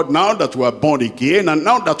of God, now that we're born again, and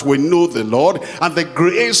now that we know the Lord, and the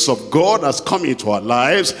grace of God has come into our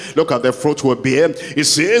lives, look at the fruit we bear. It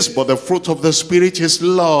says, but the fruit of the Spirit is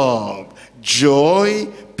love,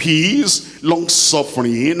 joy, peace,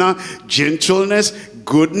 long-suffering, gentleness,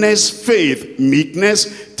 goodness, faith,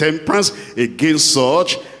 meekness, temperance. Against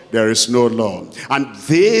such there is no law. And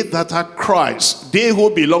they that are Christ, they who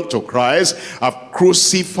belong to Christ, have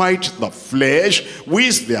crucified the flesh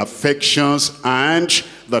with the affections and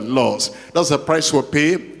the lusts. That's the price we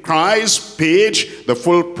pay. Christ paid the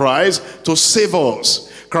full price to save us.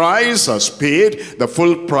 Christ has paid the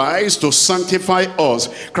full price to sanctify us.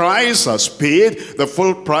 Christ has paid the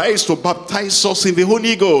full price to baptize us in the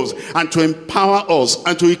Holy Ghost and to empower us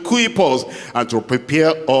and to equip us and to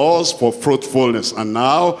prepare us for fruitfulness. And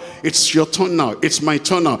now it's your turn now. It's my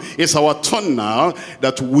turn now. It's our turn now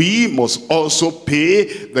that we must also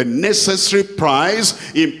pay the necessary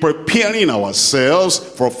price in preparing ourselves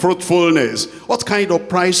for fruitfulness. What kind of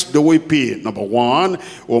price do we pay? Number one,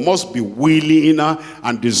 we must be willing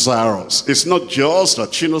and desirous. It's not just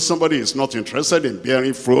that, you know, somebody is not interested in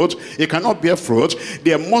bearing fruit. He cannot bear fruit.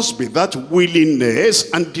 There must be that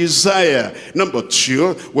willingness and desire. Number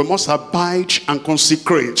two, we must abide and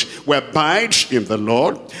consecrate. We abide in the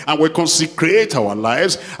Lord and we consecrate our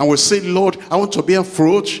lives and we say, Lord, I want to bear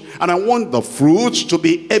fruit and I want the fruit to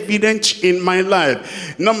be evident in my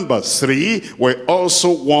life. Number three, we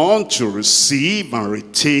also want to receive and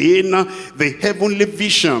retain the heavenly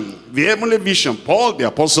vision. The heavenly vision. Paul the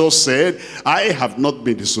apostle said, I have not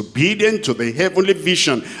been disobedient to the heavenly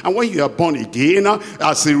vision. And when you are born again,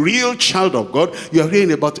 as a real child of God, you are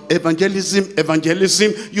hearing about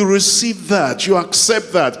evangelism. You receive that, you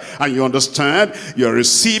accept that, and you understand you are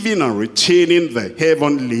receiving and retaining the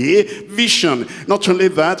heavenly vision. Not only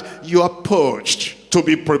that, you are purged to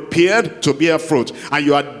be prepared to bear fruit, and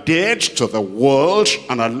you are dead to the world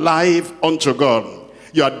and alive unto God.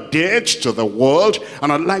 You are dead to the world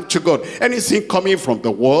and alive to God. Anything coming from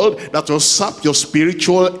the world that will sap your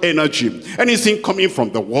spiritual energy, anything coming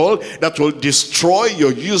from the world that will destroy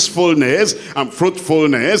your usefulness and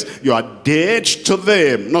fruitfulness, you are dead to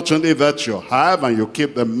them. Not only that, you have and you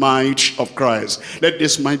keep the mind of Christ. Let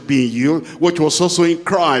this mind be in you, which was also in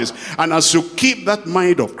Christ. And as you keep that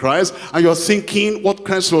mind of Christ, and you're thinking what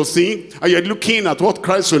Christ will think, and you're looking at what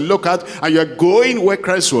Christ will look at, and you're going where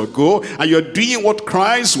Christ will go, and you're doing what Christ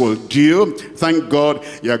will do, thank God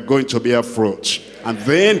you're going to bear fruit. And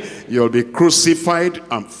then you'll be crucified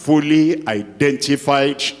and fully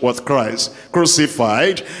identified with Christ.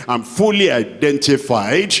 Crucified and fully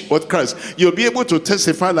identified with Christ. You'll be able to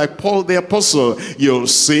testify like Paul the apostle. You'll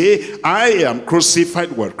say, I am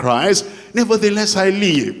crucified with Christ, nevertheless I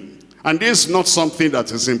live. And this is not something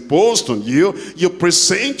that is imposed on you. You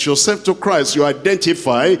present yourself to Christ. You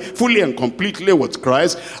identify fully and completely with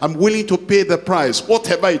Christ. I'm willing to pay the price.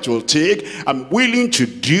 Whatever it will take, I'm willing to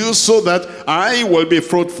do so that I will be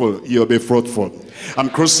fruitful. You'll be fruitful.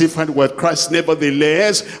 I'm crucified with Christ,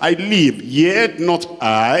 nevertheless I live, yet not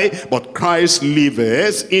I, but Christ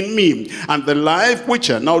liveth in me. And the life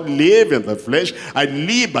which I now live in the flesh, I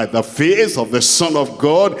live by the faith of the Son of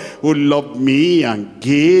God, who loved me and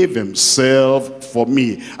gave himself for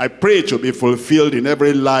me. I pray to be fulfilled in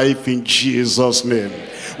every life in Jesus' name.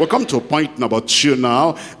 We'll come to point number 2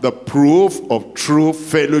 now, the proof of true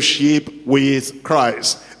fellowship with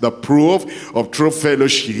Christ. The proof of true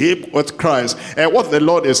fellowship with Christ. And what the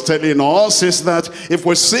Lord is telling us is that if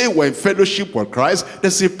we say we're in fellowship with Christ,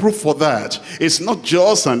 there's a proof for that. It's not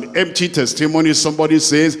just an empty testimony. Somebody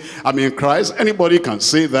says, I'm in Christ. Anybody can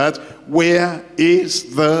say that. Where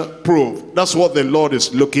is the proof? That's what the Lord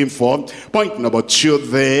is looking for. Point number 2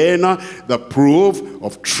 then, the proof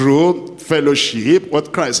of true fellowship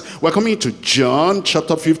with Christ. We're coming to John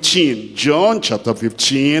chapter 15. John chapter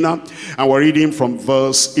 15, and we're reading from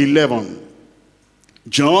verse 11.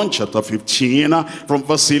 John chapter 15 from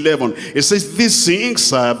verse 11. It says, these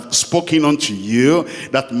things I have spoken unto you,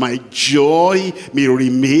 that my joy may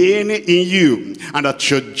remain in you, and that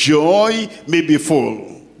your joy may be full.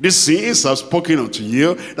 These things I've spoken unto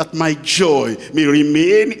you, that my joy may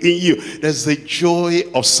remain in you. There's the joy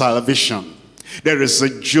of salvation. There is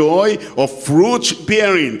a joy of fruit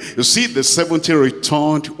bearing. You see, the 70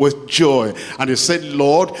 returned with joy. And they said,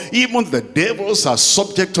 Lord, even the devils are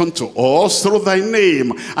subject unto us through thy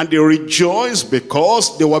name. And they rejoiced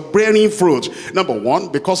because they were bearing fruit. Number one,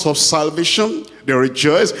 because of salvation, they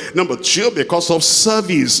rejoice. Number two, because of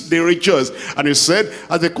service, they rejoice. And he said,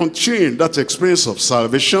 as they continue in that experience of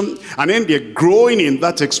salvation, and then they're growing in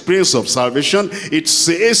that experience of salvation, it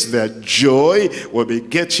says their joy will be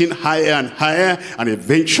getting higher and higher, and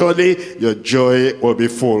eventually your joy will be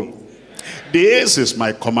full. This is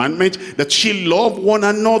my commandment, that ye love one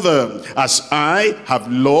another as I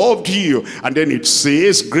have loved you. And then it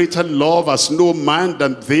says, greater love has no man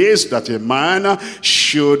than this, that a man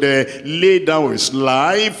should lay down his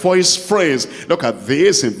life for his friends. Look at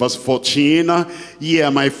this in verse 14. Ye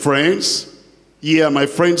are my friends. Ye are my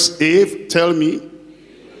friends if, tell me.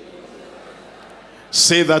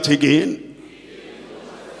 Say that again.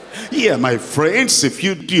 Yeah, my friends, if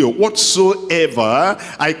you do whatsoever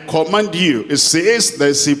I command you, it says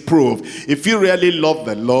there's a proof. If you really love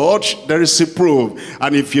the Lord, there is a proof.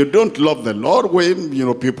 And if you don't love the Lord, well, you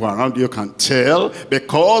know, people around you can tell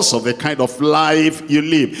because of the kind of life you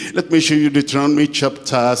live. Let me show you Deuteronomy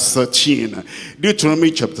chapter 13.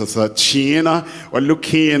 Deuteronomy chapter 13, we're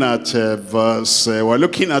looking at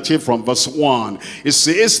it from verse 1. It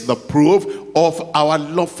says the proof of our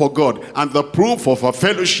love for God and the proof of our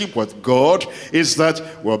fellowship with God is that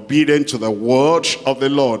we're obedient to the word of the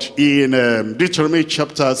Lord. In Deuteronomy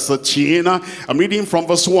chapter 13, I'm reading from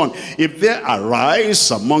verse 1. If there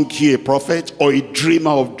arise among you a prophet or a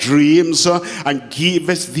dreamer of dreams, and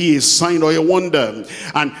giveth thee a sign or a wonder,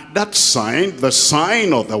 and that sign, the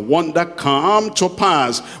sign of the wonder, come to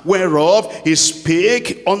pass, whereof he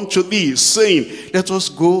spake unto thee, saying, let us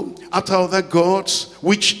go after other gods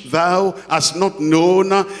which thou hast not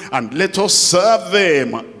known, and let us serve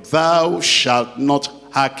them. Thou shalt not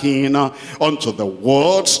hearken unto the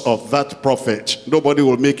words of that prophet. Nobody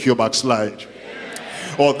will make you backslide.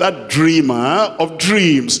 Or that dreamer of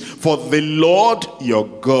dreams. For the Lord your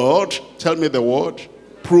God, tell me the word,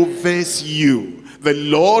 proveth you. The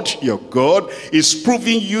Lord your God is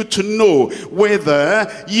proving you to know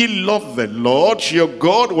whether ye love the Lord your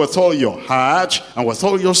God with all your heart and with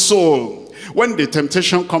all your soul. When the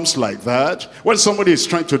temptation comes like that, when somebody is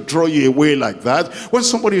trying to draw you away like that, when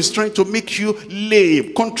somebody is trying to make you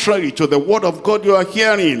live contrary to the word of God you are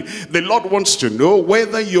hearing, the Lord wants to know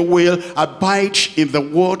whether you will abide in the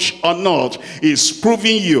word or not. He's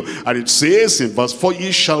proving you. And it says in verse 4,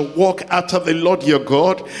 ye shall walk after the Lord your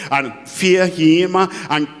God and fear him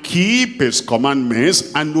and keep his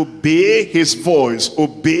commandments and obey his voice.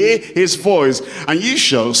 Obey his voice. And ye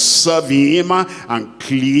shall serve him and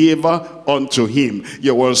cleave unto him.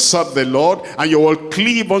 You will serve the Lord and you will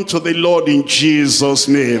cleave unto the Lord in Jesus'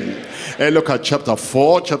 name. Look at chapter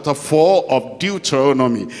 4 of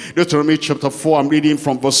Deuteronomy. Deuteronomy chapter 4, I'm reading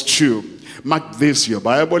from verse 2. Mark this, your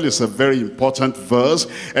Bible is a very important verse.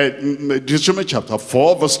 Deuteronomy chapter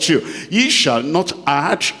 4 verse 2. Ye shall not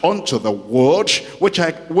add unto the word which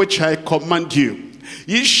I command you.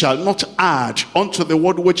 Ye shall not add unto the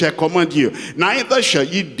word which I command you, neither shall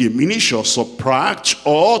ye diminish or subtract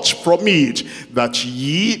aught from it, that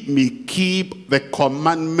ye may keep the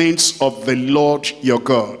commandments of the Lord your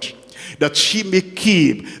God. That ye may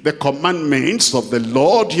keep the commandments of the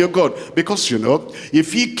Lord your God. Because you know,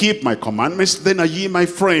 if ye keep my commandments, then are ye my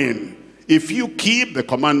friend. If you keep the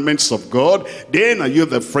commandments of God, then are you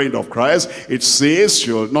the friend of Christ. It says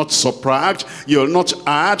you'll not subtract, you'll not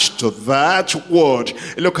add to that word.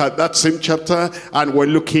 Look at that same chapter and we're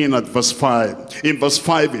looking at verse 5. In verse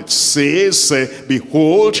 5 it says,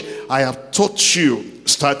 behold, I have taught you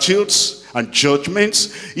statutes and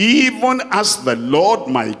judgments, even as the Lord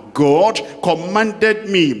my God commanded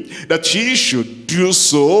me, that ye should do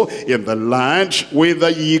so in the land whither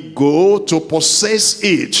ye go to possess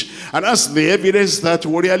it. And that's the evidence that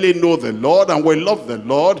we really know the Lord and we love the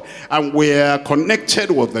Lord and we are connected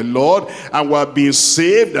with the Lord and we are being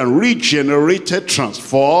saved and regenerated,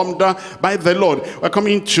 transformed by the Lord. We're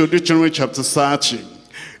coming to Deuteronomy chapter 30.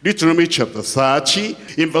 Deuteronomy chapter 30,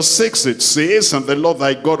 in verse 6 it says, and the Lord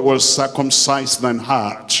thy God will circumcise thine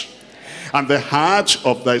heart, and the heart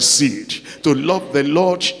of thy seed, to love the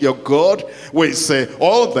Lord your God with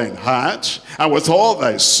all thine heart, and with all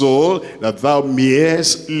thy soul, that thou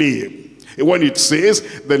mayest live. When it says,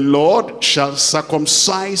 the Lord shall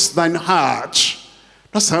circumcise thine heart,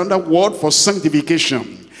 that's another word for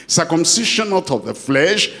sanctification. Circumcision not of the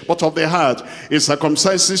flesh, but of the heart. It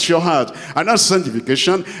circumcises your heart. And that's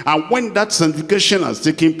sanctification. And when that sanctification has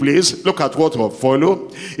taken place, look at what will follow.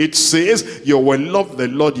 It says, you will love the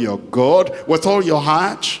Lord your God with all your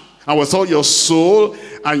heart, and with all your soul,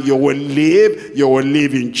 and you will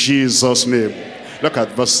live in Jesus' name. Look at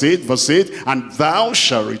verse 8, and thou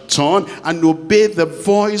shalt return and obey the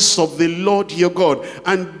voice of the Lord your God,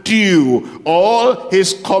 and do all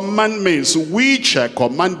his commandments, which I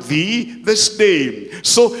command thee this day.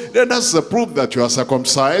 So that's the proof that you are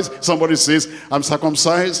circumcised. Somebody says, I'm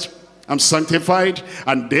circumcised, I'm sanctified,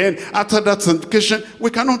 and then after that sanctification, we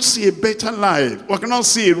cannot see a better life. We cannot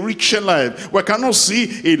see a richer life. We cannot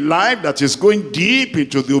see a life that is going deep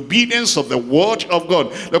into the obedience of the word of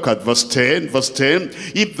God. Look at verse 10.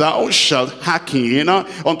 If thou shalt hearken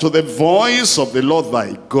unto the voice of the Lord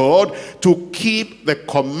thy God, to keep the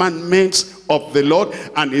commandments of the Lord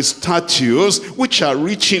and his statutes, which are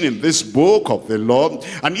written in this book of the Lord,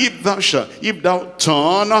 and if thou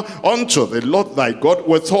turn unto the Lord thy God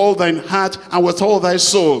with all thine heart and with all thy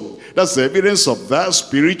soul. That's the evidence of that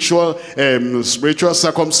spiritual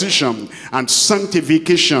circumcision and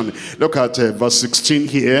sanctification. Look at verse 16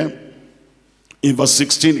 here. In verse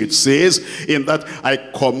 16 it says, in that I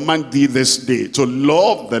command thee this day to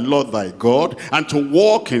love the Lord thy God, and to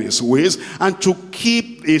walk in his ways, and to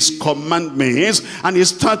keep his commandments and his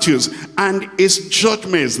statutes and his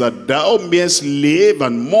judgments, that thou mayest live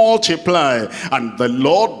and multiply. And the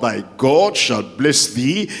Lord thy God shall bless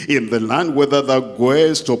thee in the land whither thou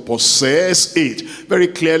goest to possess it. Very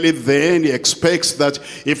clearly then he expects that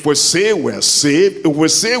if we say we're saved, if we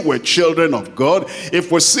say we're children of God,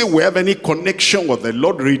 if we say we have any connection with the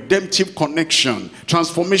Lord, redemptive connection,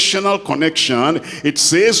 transformational connection, it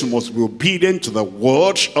says we must be obedient to the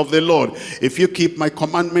word of the Lord. If you keep my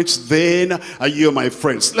commandments, then are you my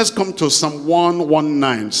friends. Let's come to Psalm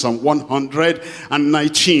 119, Psalm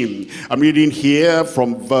 119. I'm reading here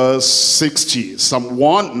from verse 60. Psalm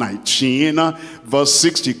 119, verse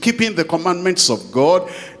 60. Keeping the commandments of God,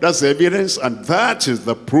 that's the evidence, and that is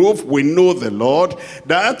the proof we know the Lord.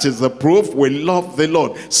 That is the proof we love the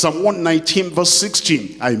Lord. Psalm 119, verse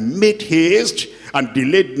 16. I made haste and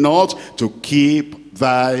delayed not to keep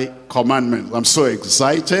thy commandments. I'm so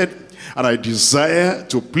excited, and I desire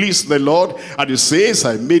to please the Lord. And it says,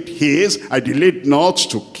 I made haste, I delayed not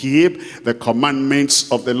to keep the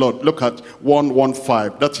commandments of the Lord. Look at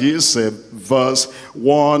 115. That is verse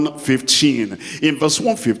 115. In verse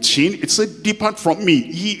 115, it said, depart from me,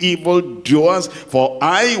 ye evildoers, for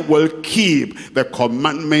I will keep the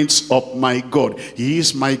commandments of my God. He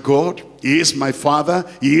is my God. He is my Father,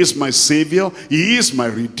 he is my Savior, he is my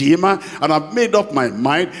Redeemer, and I've made up my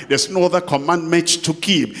mind there's no other commandment to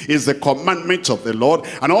keep. It's the commandment of the Lord.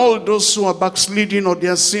 And all those who are backsliding or they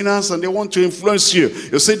are sinners and they want to influence you,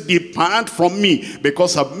 you say, depart from me,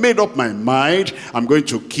 because I've made up my mind, I'm going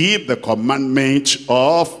to keep the commandment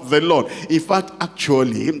of the Lord. In fact,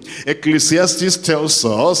 actually, Ecclesiastes tells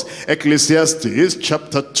us, Ecclesiastes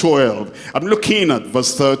chapter 12, I'm looking at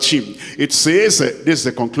verse 13. It says, this is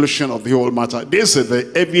the conclusion of the whole matter. This is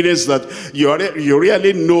the evidence that you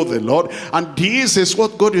really know the Lord, and this is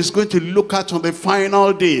what God is going to look at on the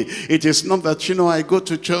final day. It is not that, I go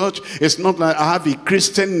to church, it's not like I have a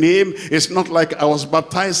Christian name, it's not like I was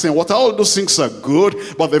baptized in water. All those things are good,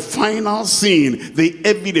 but the final scene, the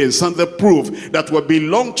evidence and the proof that will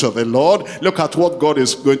belong to the Lord, look at what God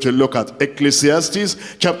is going to look at.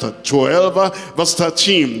 Ecclesiastes chapter 12, verse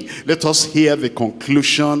 13. Let us hear the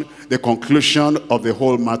conclusion of the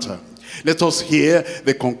whole matter. Let us hear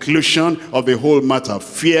the conclusion of the whole matter.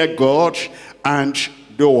 Fear God and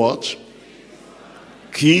do what?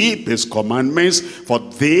 Keep his commandments, for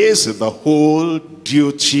this is the whole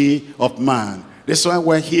duty of man. This is why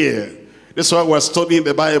we're here. This is why we're studying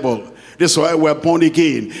the Bible. This is why we're born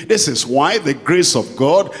again. This is why the grace of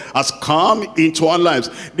God has come into our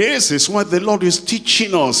lives. This is why the Lord is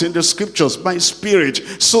teaching us in the scriptures by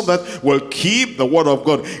Spirit, so that we'll keep the word of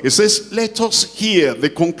God. It says, let us hear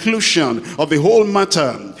the conclusion of the whole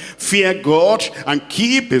matter. Fear God and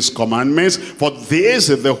keep his commandments, for this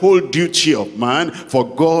is the whole duty of man. For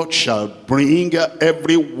God shall bring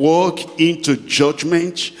every work into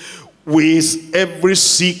judgment, with every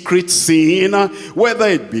secret sin, whether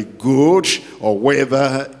it be good or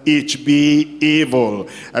whether it be evil.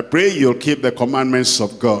 I pray you'll keep the commandments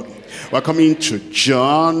of God. We're coming to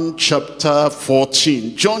John chapter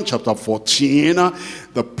 14. John chapter 14,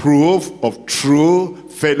 the proof of true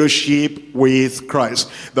fellowship with Christ.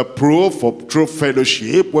 The proof of true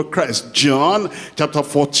fellowship with Christ. John chapter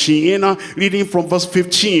 14, reading from verse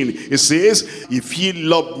 15. It says, if ye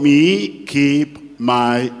love me, keep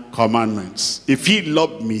my commandments. If ye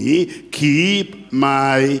love me, keep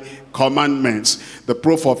my commandments. The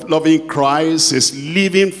proof of loving Christ is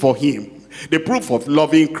living for him. The proof of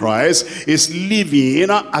loving Christ is living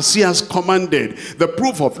as he has commanded. The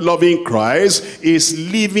proof of loving Christ is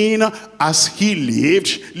living as he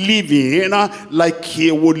lived, living like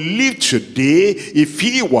he would live today if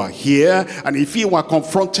he were here and if he were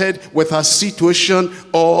confronted with a situation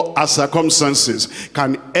or a circumstances.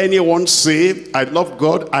 Can anyone say, I love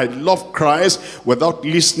God, I love Christ, without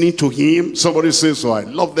listening to him? Somebody says, oh, I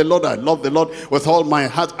love the Lord with all my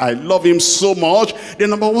heart, I love him so much. The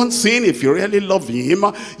number one thing, if you really love him,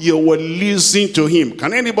 you will listen to him.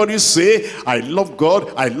 Can anybody say, I love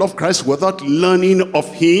God, I love Christ, without learning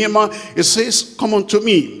of him? It says, come unto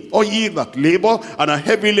me, all ye that labor and are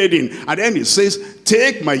heavy laden. And then it says,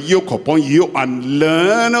 take my yoke upon you and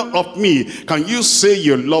learn of me. Can you say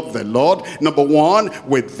you love the Lord? Number one,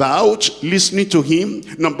 without listening to him.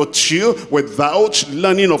 Number two, without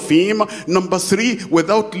learning of him. Number three,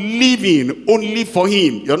 without living only for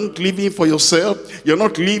him. You're not living for yourself. You're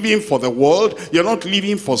not living for the world. You're not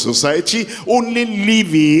living for society. Only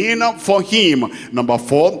living for him. Number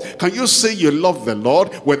four, can you say you love the Lord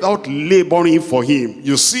without laboring for him?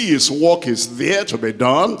 You see his work is there to be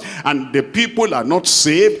done, and the people are not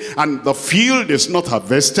saved, and the field is not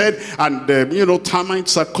harvested, and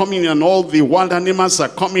termites are coming, and all the wild animals are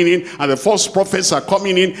coming in, and the false prophets are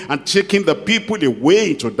coming in and taking the people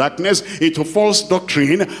away into darkness, into false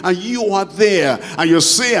doctrine, and you are there and you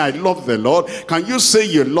say, I love the Lord. Can you say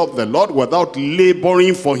you love the Lord without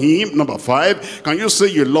laboring for him? Number five, can you say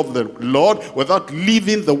you love the Lord without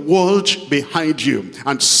leaving the world behind you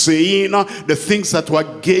and saying the things that were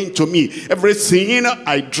gain to me, everything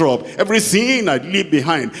I drop, everything I leave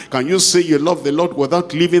behind? Can you say you love the Lord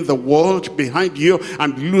without leaving the world behind you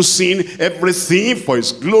and losing everything for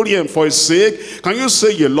his glory and for his sake? Can you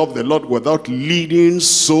say you love the Lord without leading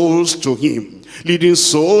souls to him? Leading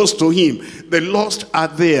souls to him. The lost are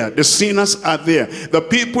there, the sinners are there, the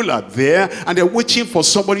people are there, and they're waiting for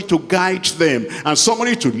somebody to guide them and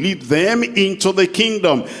somebody to lead them into the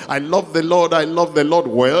kingdom. I love the Lord, I love the Lord.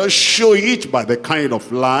 Well, show it by the kind of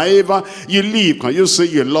life you live. Can you say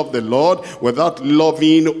you love the Lord without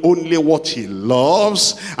loving only what he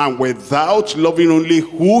loves and without loving only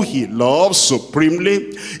who he loves supremely?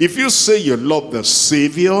 If you say you love the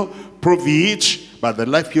Savior, prove it by the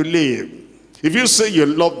life you live. If you say you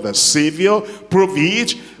love the Savior, prove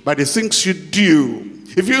it by the things you do.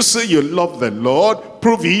 If you say you love the Lord,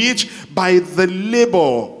 prove it by the labor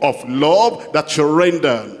of love that you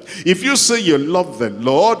render. If you say you love the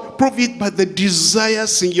Lord, prove it by the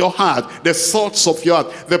desires in your heart, the thoughts of your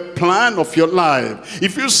heart, the plan of your life.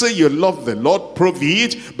 If you say you love the Lord, prove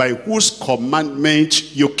it by whose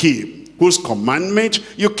commandment you keep. Whose commandment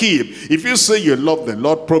you keep. If you say you love the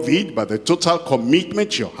Lord, prove it by the total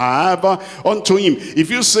commitment you have unto him.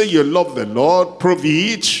 If you say you love the Lord, prove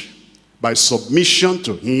it by submission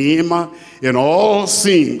to him in all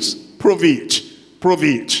things. Prove it. Prove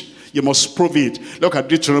it. You must prove it. Look at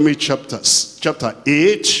Deuteronomy chapter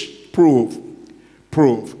 8. Prove.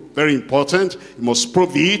 Prove. Very important. You must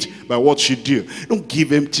prove it by what you do. Don't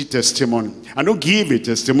give empty testimony. And don't give a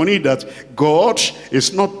testimony that God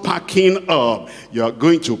is not backing up. You are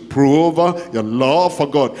going to prove your love for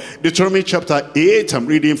God. Deuteronomy chapter 8, I'm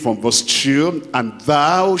reading from verse 2. And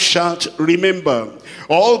thou shalt remember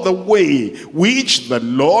all the way which the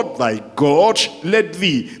Lord thy God led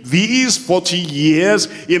thee these 40 years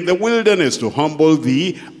in the wilderness, to humble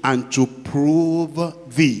thee and to prove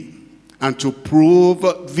thee. And to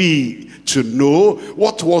prove thee, to know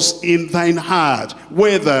what was in thine heart,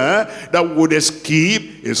 whether thou wouldest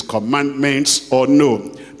keep his commandments or no.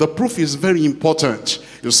 The proof is very important.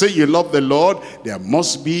 You say you love the Lord, there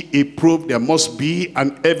must be a proof, there must be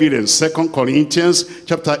an evidence. 2 Corinthians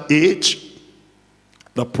chapter 8,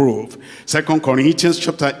 the proof. 2 Corinthians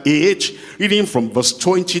chapter 8, reading from verse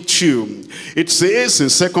 22. It says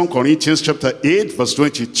in 2 Corinthians chapter 8, verse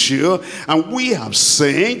 22, and we have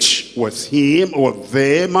sent with him or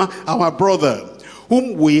them our brother,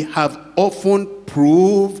 whom we have often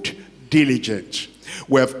proved diligent.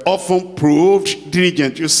 We have often proved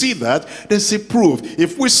diligent. You see that? There's a proof.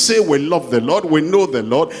 If we say we love the Lord, we know the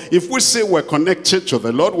Lord. If we say we're connected to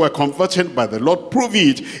the Lord, we're converted by the Lord, prove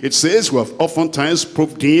it. It says we have oftentimes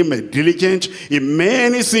proved him diligent in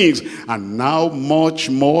many things, and now much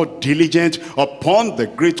more diligent upon the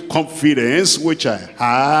great confidence which I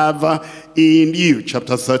have in you.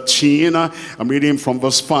 Chapter 13, I'm reading from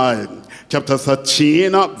verse 5. Chapter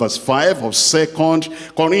 13, verse 5 of 2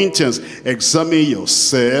 Corinthians. Examine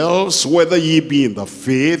yourselves, whether ye be in the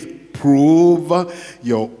faith. Prove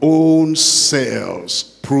your own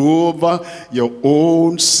selves. Prove your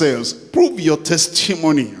own selves. Prove your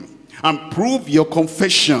testimony. and prove your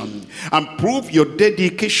confession and prove your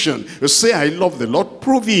dedication. You say, I love the Lord,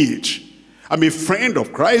 prove it. I'm a friend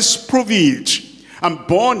of Christ, prove it. I'm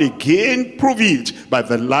born again, prove it by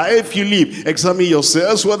the life you live. Examine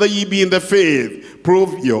yourselves whether ye be in the faith.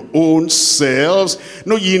 Prove your own selves.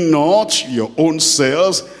 Know ye not your own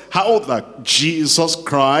selves, how that Jesus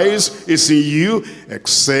Christ is in you,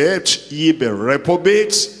 except ye be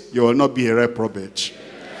reprobates, you will not be a reprobate.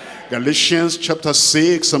 Galatians chapter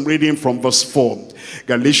 6, I'm reading from verse 4.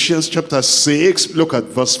 Galatians chapter 6, look at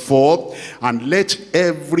verse 4. And let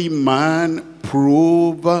every man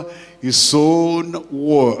prove his own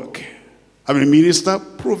work. I'm a minister,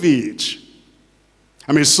 prove it.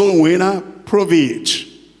 I'm a soul winner, prove it.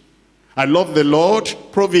 I love the Lord,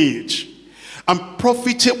 prove it. I'm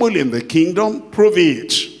profitable in the kingdom, prove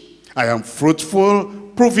it. I am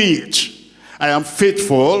fruitful, prove it. I am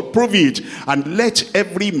faithful, prove it. And let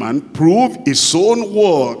every man prove his own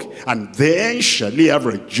work, and then shall he have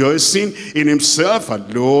rejoicing in himself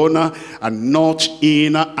alone, and not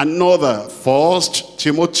in another. 1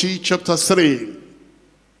 Timothy chapter 3.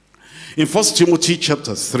 In 1 Timothy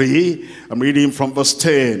chapter 3, I'm reading from verse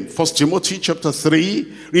 10. 1 Timothy chapter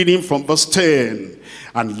 3, reading from verse 10.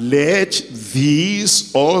 And let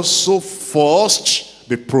these also first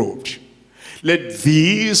be proved. Let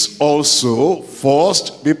these also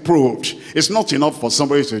first be proved. It's not enough for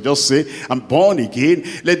somebody to just say, I'm born again.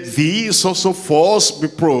 Let these also first be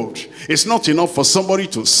proved. It's not enough for somebody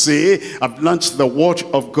to say, I've learned the word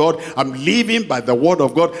of God. I'm living by the word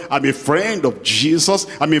of God. I'm a friend of Jesus.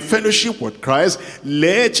 I'm in fellowship with Christ.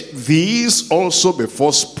 Let these also be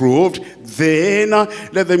first proved. Then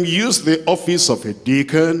let them use the office of a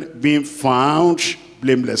deacon, being found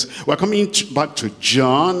blameless. We're coming back to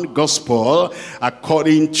John Gospel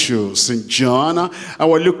according to St. John, and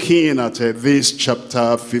we're looking at this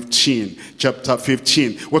chapter 15. Chapter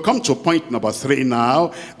 15. We come to point number 3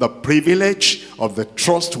 now, the privilege of the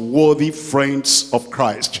trustworthy friends of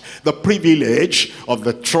Christ. The privilege of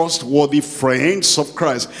the trustworthy friends of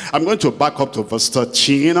Christ. I'm going to back up to verse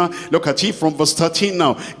 13. Look at it from verse 13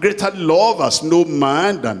 now. Greater love has no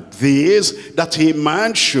man than this, that a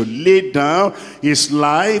man should lay down his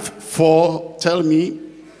life for, tell me,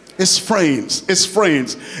 his friends. His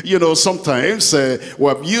friends. You know, sometimes we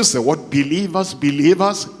have used the word believers,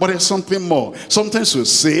 but there's something more. Sometimes we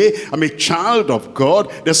say, I'm a child of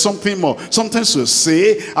God, there's something more. Sometimes we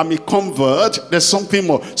say, I'm a convert, there's something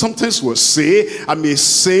more. Sometimes we say, I'm a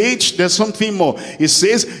sage, there's something more. He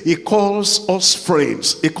says, he calls us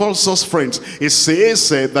friends. He calls us friends. He says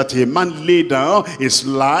that a man lay down his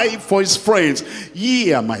life for his friends.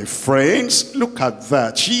 Ye are my friends. Look at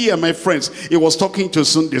that. Ye are my friends. He was talking to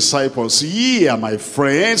some disciples. Ye are my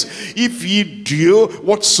friends, if ye do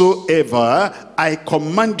whatsoever I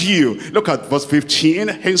command you. Look at verse 15.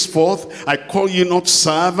 Henceforth I call you not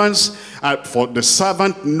servants, for the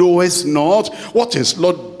servant knoweth not what his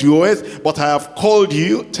Lord doeth, but I have called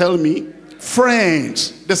you, tell me,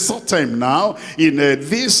 friends. The third time now in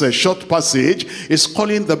this short passage is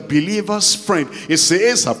calling the believer's friend. It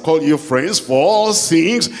says, I've called you friends, for all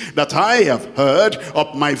things that I have heard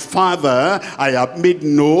of my Father I have made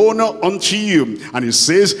known unto you. And it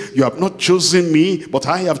says, you have not chosen me, but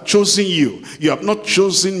I have chosen you. You have not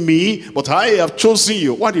chosen me, but I have chosen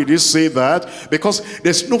you. Why did he say that? Because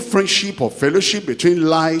there's no friendship or fellowship between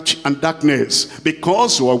light and darkness.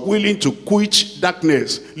 Because you are willing to quit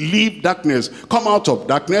darkness, leave darkness, come out of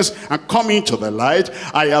darkness and come into the light.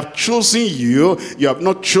 I have chosen you. You have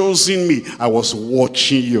not chosen me. I was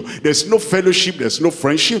watching you. There's no fellowship, there's no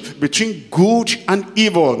friendship between good and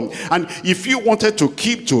evil. And if you wanted to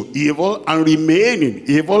keep to evil and remain in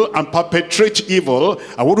evil and perpetrate evil,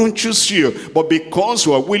 I wouldn't choose you. But because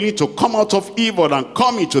you are willing to come out of evil and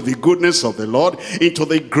come into the goodness of the Lord, into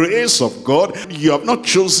the grace of God, you have not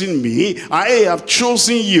chosen me. I have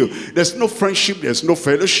chosen you. There's no friendship, there's no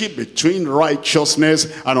fellowship between righteousness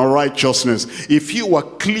and unrighteousness. If you are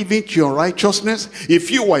cleaving to your righteousness,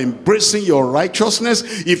 if you are embracing your righteousness,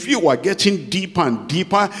 if you are getting deeper and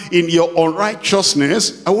deeper in your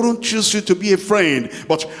unrighteousness, I wouldn't choose you to be a friend.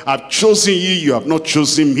 But I've chosen you, you have not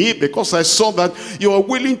chosen me, because I saw that you are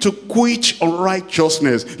willing to quit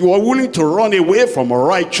unrighteousness. You are willing to run away from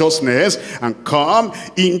unrighteousness and come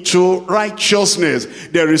into righteousness.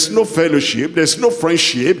 There is no fellowship, there's no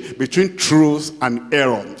friendship between truth and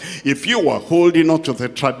error. If you are holding on to the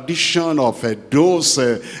tradition of those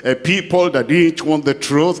people that didn't want the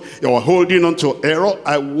truth, you are holding on to error,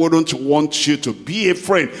 I wouldn't want you to be a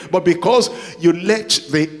friend. But because you let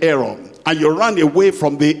the error, and you ran away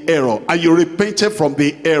from the error, and you repented from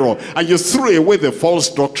the error, and you threw away the false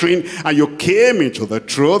doctrine, and you came into the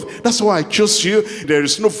truth. That's why I chose you. There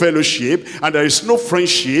is no fellowship and there is no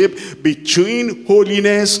friendship between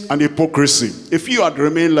holiness and hypocrisy. If you had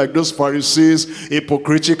remained like those Pharisees,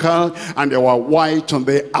 hypocritical, and they were white on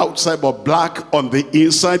the outside but black on the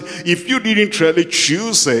inside, if you didn't really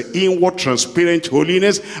choose inward transparent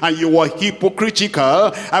holiness and you were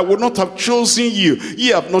hypocritical, I would not have chosen you.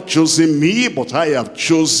 You have not chosen me, but I have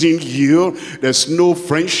chosen you. There's no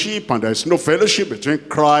friendship and there's no fellowship between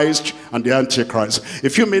Christ and the Antichrist.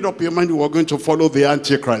 If you made up your mind you were going to follow the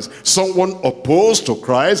Antichrist, someone opposed to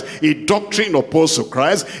Christ, a doctrine opposed to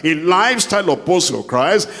Christ, a lifestyle opposed to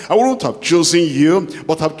Christ, I wouldn't have chosen you,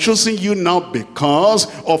 but I've chosen you now because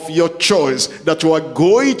of your choice that you are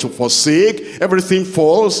going to forsake everything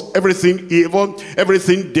false, everything evil,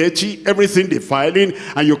 everything dirty, everything defiling,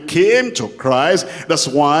 and you came to Christ. That's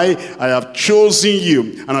why I have chosen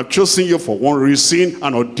you, and I've chosen you for one reason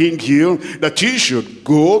and ordained you that you should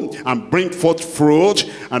go and bring forth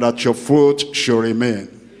fruit, and that your fruit shall remain,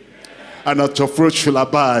 and that your fruit shall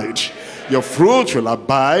abide. Your fruit will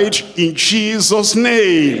abide in Jesus'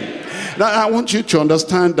 name. Now, I want you to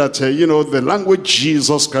understand that, the language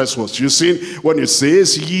Jesus Christ was using when he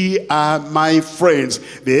says, ye are my friends.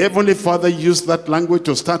 The Heavenly Father used that language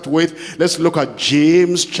to start with. Let's look at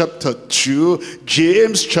James chapter 2.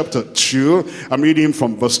 James chapter 2, I'm reading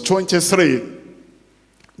from verse 23.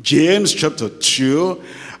 James chapter 2,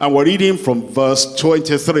 and we're reading from verse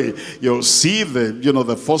 23. You'll see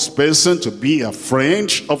the first person to be a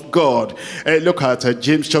friend of God. Look at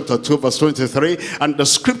James chapter 2 verse 23. And the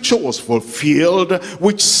scripture was fulfilled,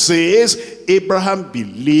 which says, Abraham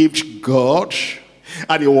believed God,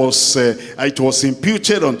 and it was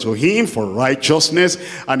imputed unto him for righteousness,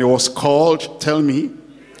 and he was called, tell me,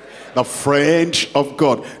 the friend of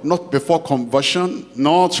God. Not before conversion,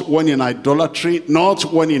 not when in idolatry, not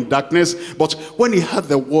when in darkness, but when he had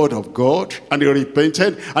the word of God and he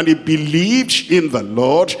repented and he believed in the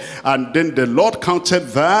Lord, and then the Lord counted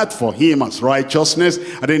that for him as righteousness,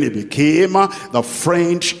 and then he became the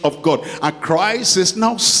friend of God. And Christ is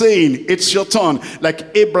now saying, it's your turn.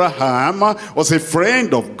 Like Abraham was a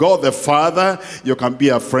friend of God the Father, you can be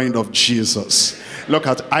a friend of Jesus. Look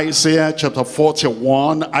at Isaiah chapter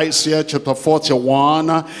 41. Isaiah chapter 41.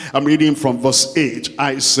 I'm reading from verse 8.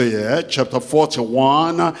 Isaiah chapter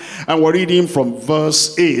 41. And we're reading from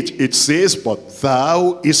verse 8. It says, but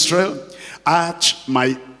thou, Israel, art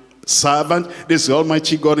my servant. This is the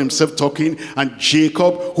Almighty God himself talking. And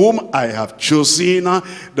Jacob, whom I have chosen,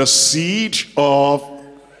 the seed of,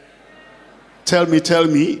 tell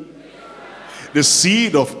me, the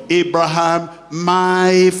seed of Abraham,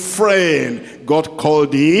 my friend. God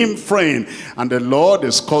called him friend, and the Lord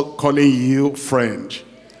is calling you friend.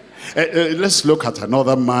 Let's look at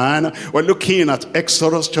another man. We're looking at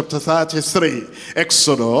Exodus chapter 33.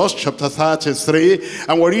 Exodus chapter 33,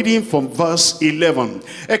 and we're reading from verse 11.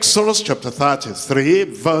 Exodus chapter 33,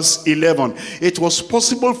 verse 11. It was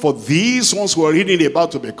possible for these ones who are reading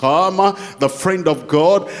about to become the friend of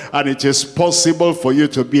God, and it is possible for you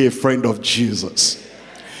to be a friend of Jesus.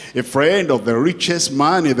 A friend of the richest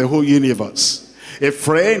man in the whole universe. A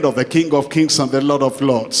friend of the King of Kings and the Lord of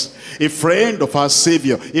Lords. A friend of our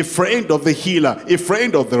Savior. A friend of the healer. A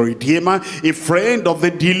friend of the Redeemer. A friend of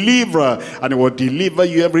the deliverer. And he will deliver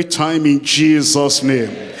you every time in Jesus'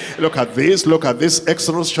 name. Look at this. Look at this.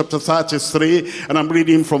 Exodus chapter 33. And I'm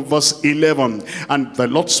reading from verse 11. And the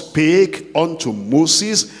Lord spake unto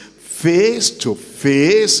Moses face to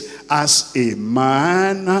face, as a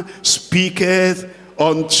man speaketh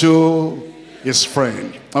unto his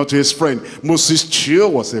friend. Moses too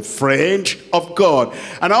was a friend of God.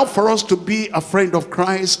 And now for us to be a friend of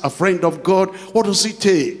Christ, a friend of God, what does it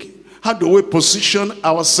take? How do we position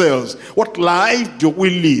ourselves? What life do we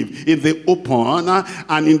live in the open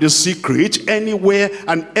and in the secret, anywhere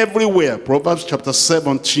and everywhere? Proverbs chapter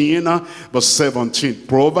 17 verse 17.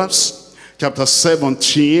 Proverbs chapter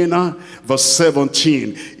 17 verse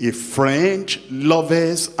 17. A friend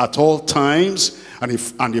loveth at all times,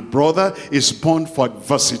 and a brother is born for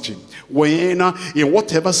adversity. When in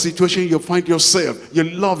whatever situation you find yourself, you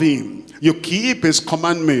love him, you keep his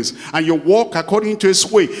commandments, and you walk according to his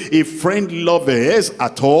way. A friend loveth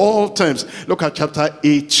at all times. Look at chapter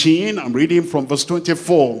 18. I'm reading from verse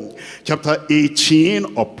 24. Chapter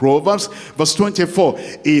 18 of Proverbs, verse 24.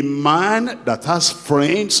 A man that has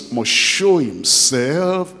friends must show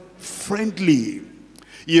himself friendly.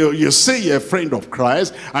 You say you're a friend of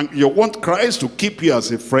Christ, and you want Christ to keep you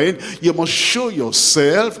as a friend. You must show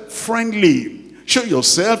yourself friendly. Show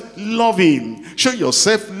yourself loving. Show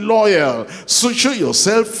yourself loyal. So show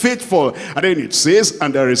yourself faithful. And then it says,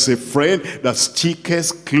 and there is a friend that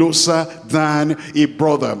sticketh closer than a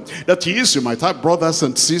brother. That is, you might have brothers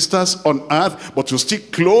and sisters on earth, but to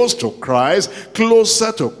stick close to Christ,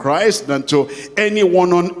 closer to Christ than to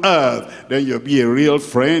anyone on earth, then you'll be a real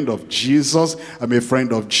friend of Jesus. I'm a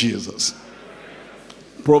friend of Jesus.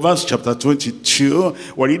 Proverbs chapter 22,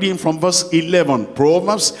 we're reading from verse 11.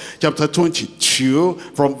 Proverbs chapter 22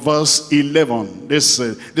 from verse 11.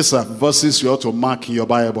 These are verses you ought to mark in your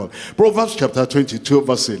Bible. Proverbs chapter 22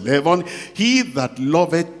 verse 11. He that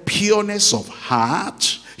loveth pureness of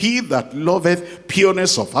heart, he that loveth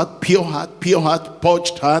pureness of heart,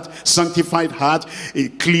 purged heart, sanctified heart, a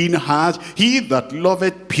clean heart, he that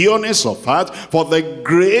loveth pureness of heart, for the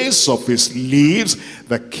grace of his lips,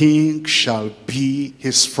 the king shall be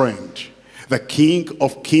his friend. The King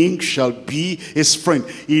of Kings shall be his friend.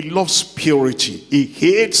 He loves purity. He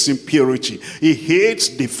hates impurity. He hates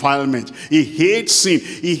defilement. He hates sin.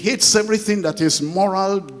 He hates everything that is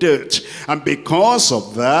moral dirt. And because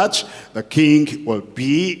of that, the king will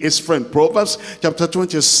be his friend. Proverbs chapter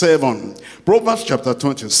 27. Proverbs chapter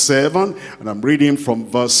 27, and I'm reading from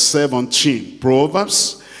verse 17.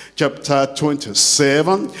 Proverbs chapter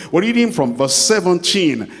 27. We're reading from verse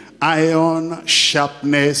 17. Iron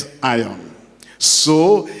sharpness iron.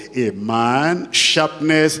 So a man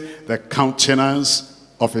sharpeneth the countenance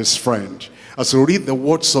of his friend. As you read the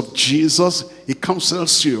words of Jesus, he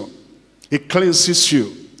counsels you, he cleanses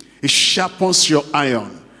you, he sharpens your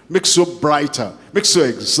iron, makes you brighter, makes you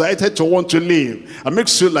excited to want to live, and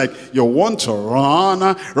makes you like you want to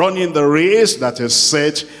run in the race that is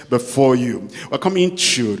set before you. We're coming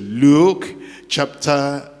to Luke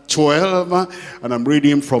chapter 12, and I'm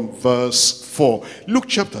reading from verse 4. Luke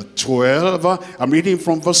chapter 12, I'm reading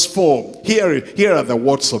from verse 4. Here are the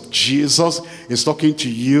words of Jesus. He's talking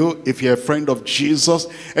to you. If you're a friend of Jesus,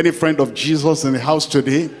 any friend of Jesus in the house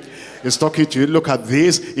today, he's talking to you. Look at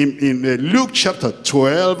this in Luke chapter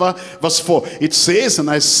 12, verse 4. It says, and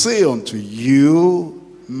I say unto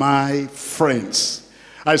you, my friends.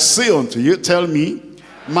 I say unto you, tell me,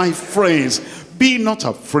 my friends, be not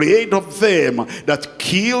afraid of them that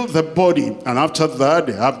kill the body, and after that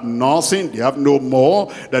they have nothing, they have no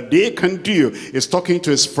more that they can do. He's talking to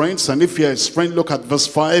his friends, and if you're his friend, look at verse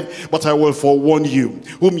 5. But I will forewarn you,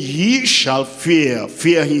 whom ye shall fear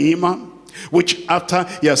him, which after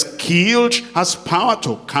he has killed has power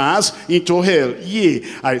to cast into hell. Yea,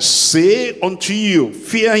 I say unto you,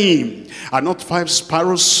 fear him. Are not 5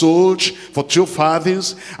 sparrows sold for 2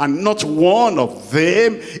 farthings, and not one of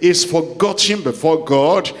them is forgotten before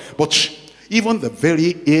God? But even the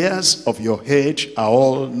very hairs of your head are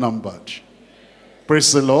all numbered.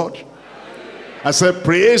 Praise the Lord. I said,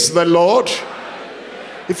 praise the Lord.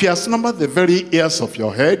 If he has numbered the very hairs of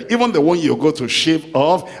your head, even the one you go to shave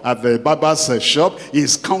off at the barber's shop,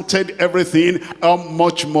 he's counted everything. How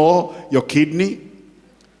much more your kidney,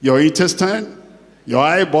 your intestine, your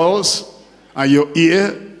eyeballs, and your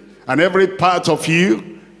ear, and every part of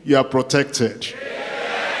you, you are protected.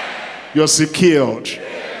 You're secured.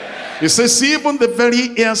 It says, even the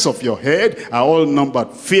very hairs of your head are all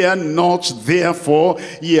numbered. Fear not, therefore,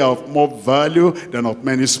 ye are of more value than of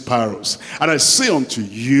many sparrows. And I say unto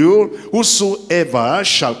you, whosoever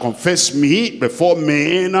shall confess me before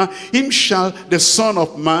men, him shall the Son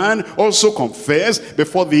of Man also confess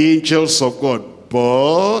before the angels of God.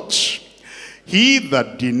 But he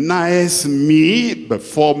that denies me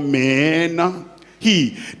before men,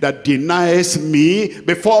 he that denies me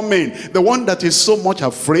before men, the one that is so much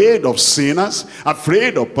afraid of sinners,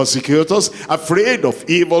 afraid of persecutors, afraid of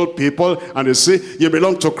evil people, and they say, you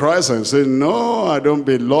belong to Christ, and say, no, I don't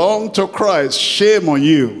belong to Christ. Shame on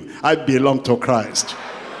you. I belong to Christ.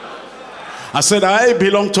 I said, I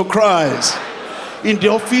belong to Christ. In the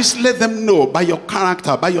office, let them know by your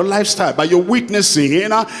character, by your lifestyle, by your witnessing,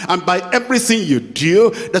 and by everything you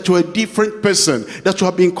do, that you're a different person, that you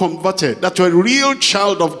have been converted, that you're a real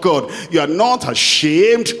child of God. You are not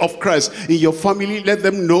ashamed of Christ. In your family, let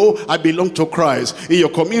them know, I belong to Christ. In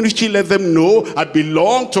your community, let them know, I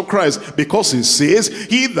belong to Christ. Because it says,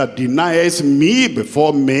 he that denies me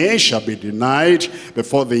before men shall be denied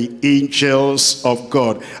before the angels of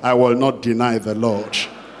God. I will not deny the Lord.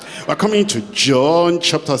 We're coming to John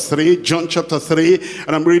chapter 3,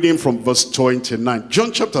 and I'm reading from verse 29.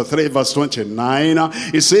 John chapter 3, verse 29,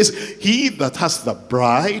 it says, he that has the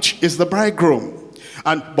bride is the bridegroom.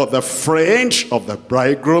 But the friend of the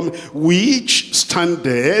bridegroom, which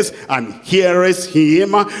standeth and heareth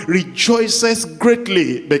him, rejoices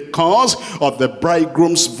greatly because of the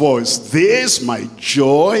bridegroom's voice. This my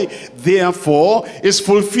joy, therefore is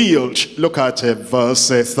fulfilled. Look at verse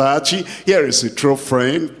 30. Here is a true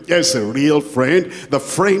friend. Here is a real friend. The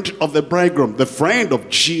friend of the bridegroom. The friend of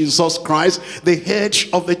Jesus Christ, the head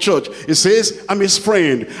of the church. He says, I'm his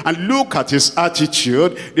friend. And look at his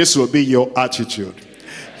attitude. This will be your attitude.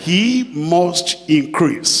 He must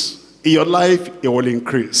increase. In your life, he will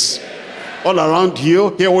increase. All around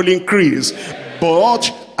you, he will increase.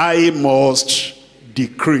 But I must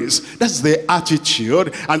decrease. That's the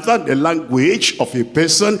attitude, and that's the language of a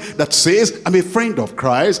person that says, I'm a friend of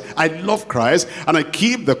Christ, I love Christ, and I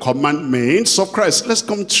keep the commandments of Christ. Let's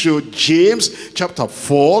come to James chapter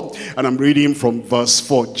 4, and I'm reading from verse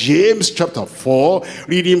 4. James chapter 4,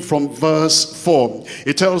 reading from verse 4.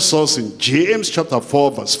 It tells us in James chapter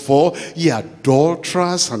 4 verse 4, ye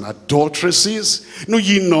adulterers and adulteresses, know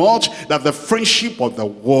ye not that the friendship of the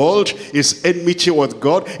world is enmity with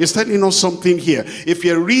God? It's telling us something here. If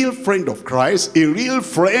you're a real friend of Christ, a real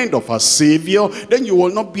friend of our Savior, then you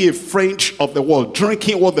will not be a friend of the world,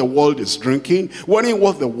 drinking what the world is drinking, wearing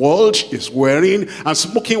what the world is wearing, and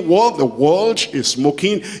smoking what the world is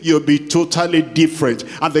smoking. You'll be totally different,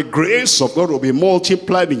 and the grace of God will be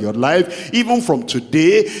multiplied in your life. Even from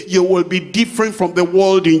today, you will be different from the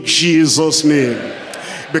world in Jesus' name.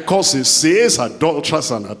 Because it says, adulterers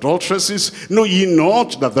and adulteresses, know ye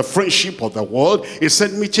not that the friendship of the world is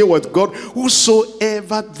enmity with God?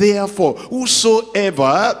 Whosoever therefore,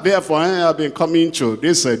 I have been coming to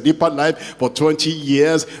this deeper life for 20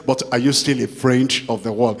 years, but are you still a friend of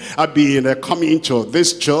the world? I've been coming to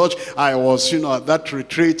this church. I was, at that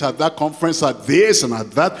retreat, at that conference, at this and at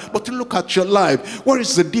that. But look at your life. What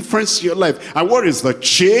is the difference in your life? And what is the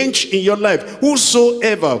change in your life?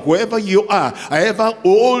 Whosoever, whoever you are, however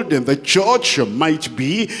old in the church might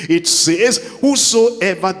be, it says,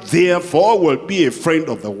 whosoever therefore will be a friend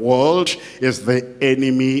of the world is the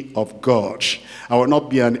enemy of God. I will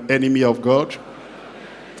not be an enemy of God.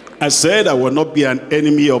 I said I will not be an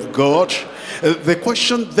enemy of God. The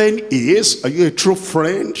question then is, are you a true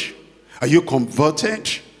friend? Are you converted?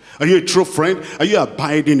 Are you a true friend? Are you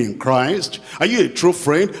abiding in Christ? Are you a true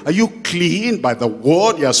friend? Are you clean by the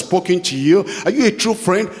word he has spoken to you? Are you a true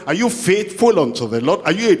friend? Are you faithful unto the Lord?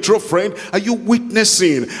 Are you a true friend? Are you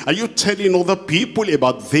witnessing? Are you telling other people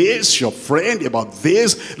about this, your friend, about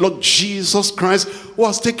this? Lord Jesus Christ, who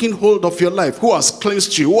has taken hold of your life, who has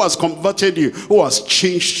cleansed you, who has converted you, who has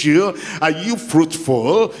changed you. Are you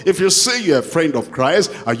fruitful? If you say you're a friend of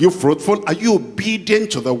Christ, are you fruitful? Are you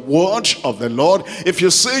obedient to the word of the Lord? If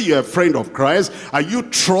you say you're a friend of Christ, are you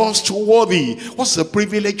trustworthy? What's the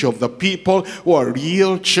privilege of the people who are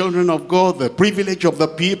real children of God? The privilege of the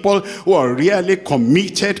people who are really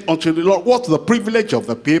committed unto the Lord? What's the privilege of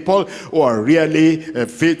the people who are really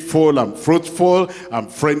faithful and fruitful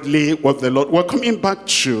and friendly with the Lord? We're coming back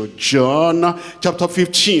to John chapter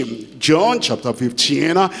 15. John chapter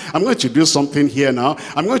 15. I'm going to do something here now.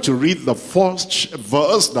 I'm going to read the first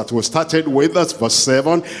verse that we started with. That's verse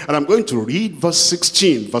 7. And I'm going to read verse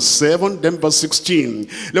 16. Verse 7, then verse 16.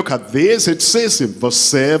 Look at this. It says in verse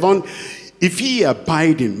 7, if ye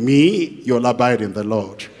abide in me, you'll abide in the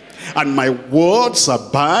Lord. And my words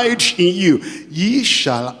abide in you. Ye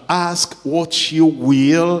shall ask what you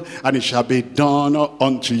will, and it shall be done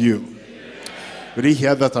unto you. You didn't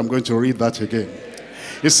hear that? I'm going to read that again.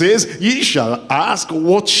 It says, ye shall ask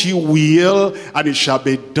what you will, and it shall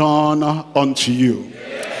be done unto you.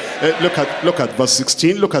 Look at verse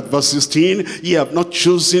 16. Look at verse 16. Ye have not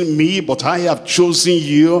chosen me, but I have chosen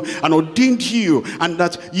you and ordained you, and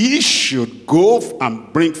that ye should go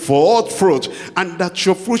and bring forth fruit, and that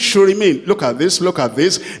your fruit should remain. Look at this. Look at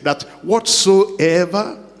this. That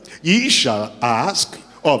whatsoever ye shall ask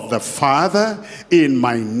of the Father in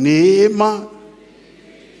my name,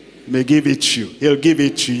 may give it to you. He'll give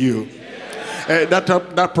it to you.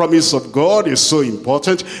 That promise of God is so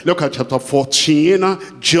important. Look at chapter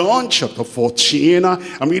 14. John chapter 14.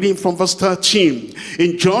 I'm reading from verse 13.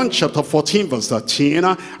 In John chapter 14 verse 13.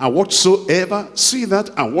 And whatsoever, see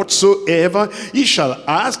that, and whatsoever ye shall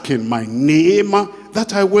ask in my name,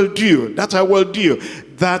 that I will do. That I will do.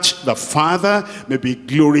 That the Father may be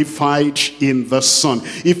glorified in the Son.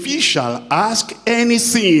 If ye shall ask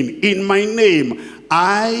anything in my name,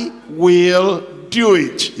 I will do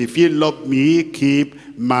it. If ye love me, keep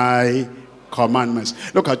my commandments.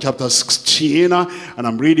 Look at chapter 16, and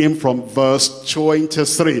I'm reading from verse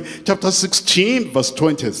 23. Chapter 16, verse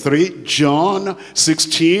 23. John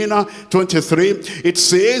 16, 23. It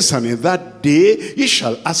says, and in that day ye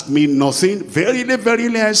shall ask me nothing. Verily,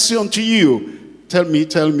 verily, I say unto you. Tell me,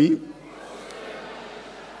 tell me.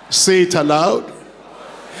 Say it aloud.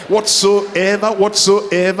 Whatsoever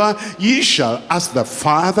ye shall ask the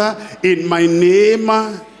Father in my name,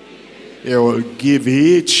 He will give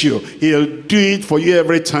it to you. He'll do it for you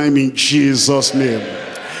every time in Jesus' name.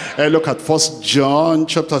 Look at 1 John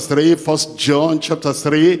chapter 3. 1 John chapter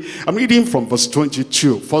 3. I'm reading from verse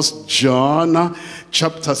 22. 1 John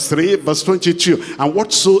chapter 3 verse 22. And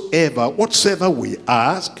whatsoever we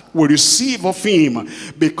ask, we receive of him,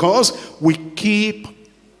 because we keep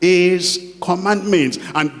his commandments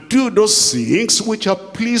and do those things which are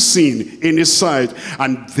pleasing in his sight.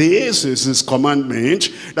 And this is his commandment,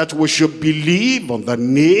 that we should believe on the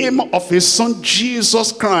name of his son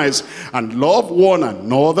Jesus Christ and love one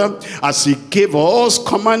another as he gave us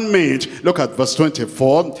commandment. Look at verse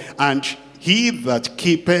 24. And he that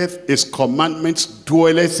keepeth his commandments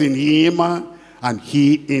dwelleth in him, and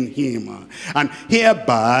he in him. And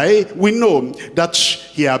hereby we know that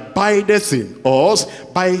he abideth in us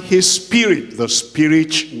by his Spirit, the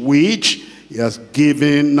Spirit which he has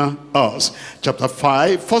given us. Chapter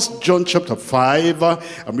 5, 1 John chapter 5,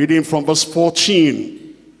 I'm reading from verse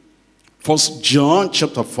 14. 1 John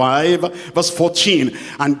chapter 5 verse 14.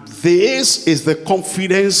 And this is the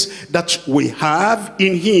confidence that we have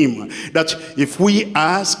in him, that if we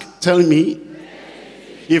ask, tell me,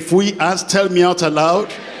 if we ask, tell me out aloud.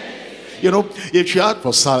 You know, if you ask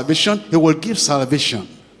for salvation, he will give salvation.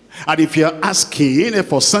 And if you're asking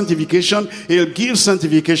for sanctification, he'll give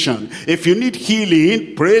sanctification. If you need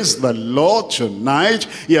healing, praise the Lord tonight.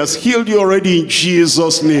 He has healed you already in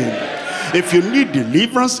Jesus' name. If you need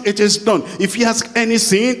deliverance, it is done. If you ask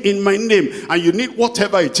anything in my name, and you need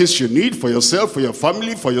whatever it is you need for yourself, for your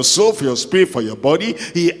family, for your soul, for your spirit, for your body,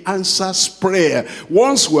 he answers prayer.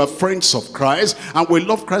 Once we are friends of Christ, and we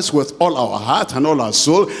love Christ with all our heart and all our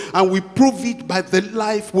soul, and we prove it by the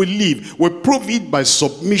life we live. We prove it by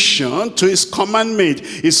submission to his commandment.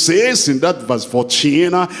 It says in that verse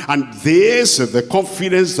 14, and this is the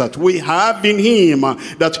confidence that we have in him,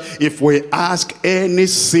 that if we ask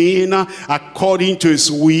anything according to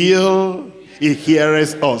his will, he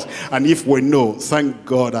heareth us. And if we know, thank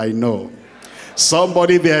God I know.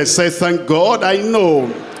 Somebody there says, thank God I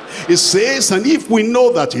know. It says, and if we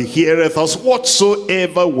know that he heareth us,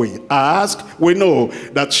 whatsoever we ask, we know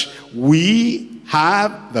that we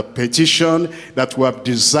have the petition that we have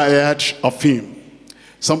desired of him.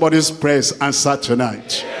 Somebody's prayer is answered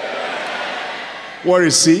tonight. Where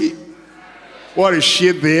is he? Where is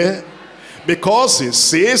she there? Because it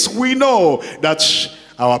says we know that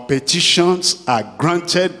our petitions are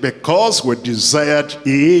granted because we desired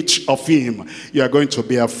each of him. You are going to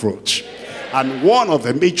bear fruit. And one of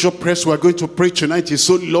the major prayers we are going to pray tonight is,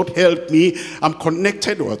 so Lord help me, I'm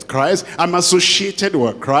connected with Christ, I'm associated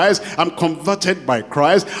with Christ, I'm converted by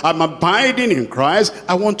Christ, I'm abiding in Christ,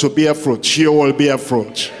 I want to bear fruit. You will bear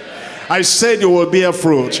fruit. I said you will bear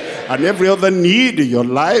fruit. And every other need in your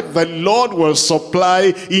life, the Lord will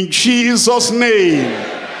supply in Jesus' name.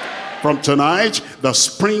 From tonight, the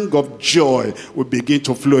spring of joy will begin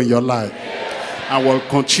to flow in your life. And will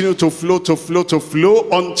continue to flow,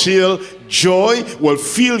 until joy will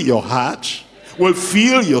fill your heart, will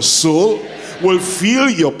fill your soul, will fill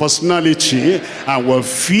your personality, and will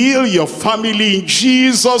fill your family in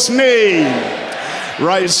Jesus' name.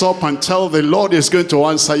 Rise up and tell the Lord is going to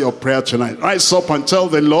answer your prayer tonight. Rise up and tell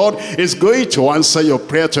the Lord is going to answer your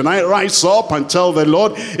prayer tonight. Rise up and tell the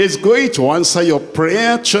Lord is going to answer your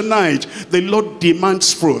prayer tonight. The Lord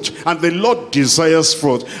demands fruit, and the Lord desires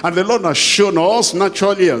fruit. And the Lord has shown us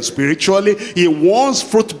naturally and spiritually, he wants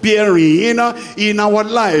fruit bearing in our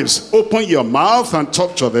lives. Open your mouth and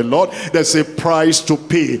talk to the Lord. There's a price to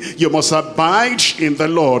pay. You must abide in the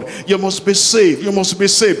Lord. You must be saved. You must be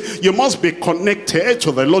saved. You must be connected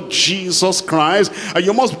to the Lord Jesus Christ, and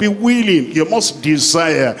you must be willing, you must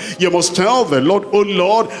desire, you must tell the Lord, oh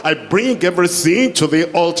Lord, I bring everything to the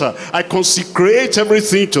altar, I consecrate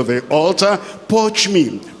everything to the altar. Purge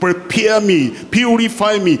me, prepare me,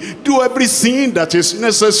 purify me, do everything that is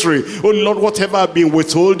necessary. Oh Lord, whatever I've been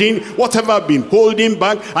withholding, whatever I've been holding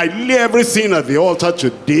back, I lay everything at the altar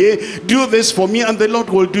today. Do this for me, and the Lord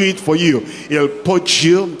will do it for you. He'll purge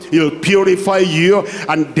you, he'll purify you,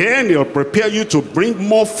 and then he'll prepare you to bring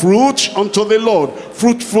more fruit unto the Lord.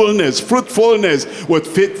 Fruitfulness with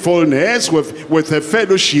faithfulness, with a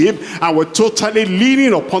fellowship, and with totally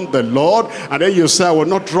leaning upon the Lord. And then you say, I will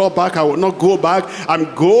not draw back, I will not go back,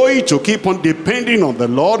 I'm going to keep on depending on the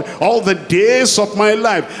Lord all the days of my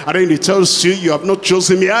life. And then he tells you, you have not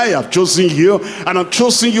chosen me, I have chosen you, and I've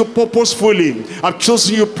chosen you purposefully, I've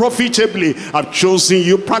chosen you profitably, I've chosen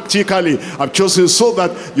you practically, I've chosen so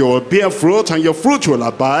that you will bear fruit, and your fruit will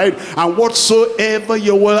abide. And whatsoever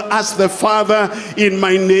you will ask the Father in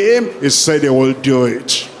my name, he said he will do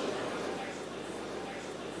it.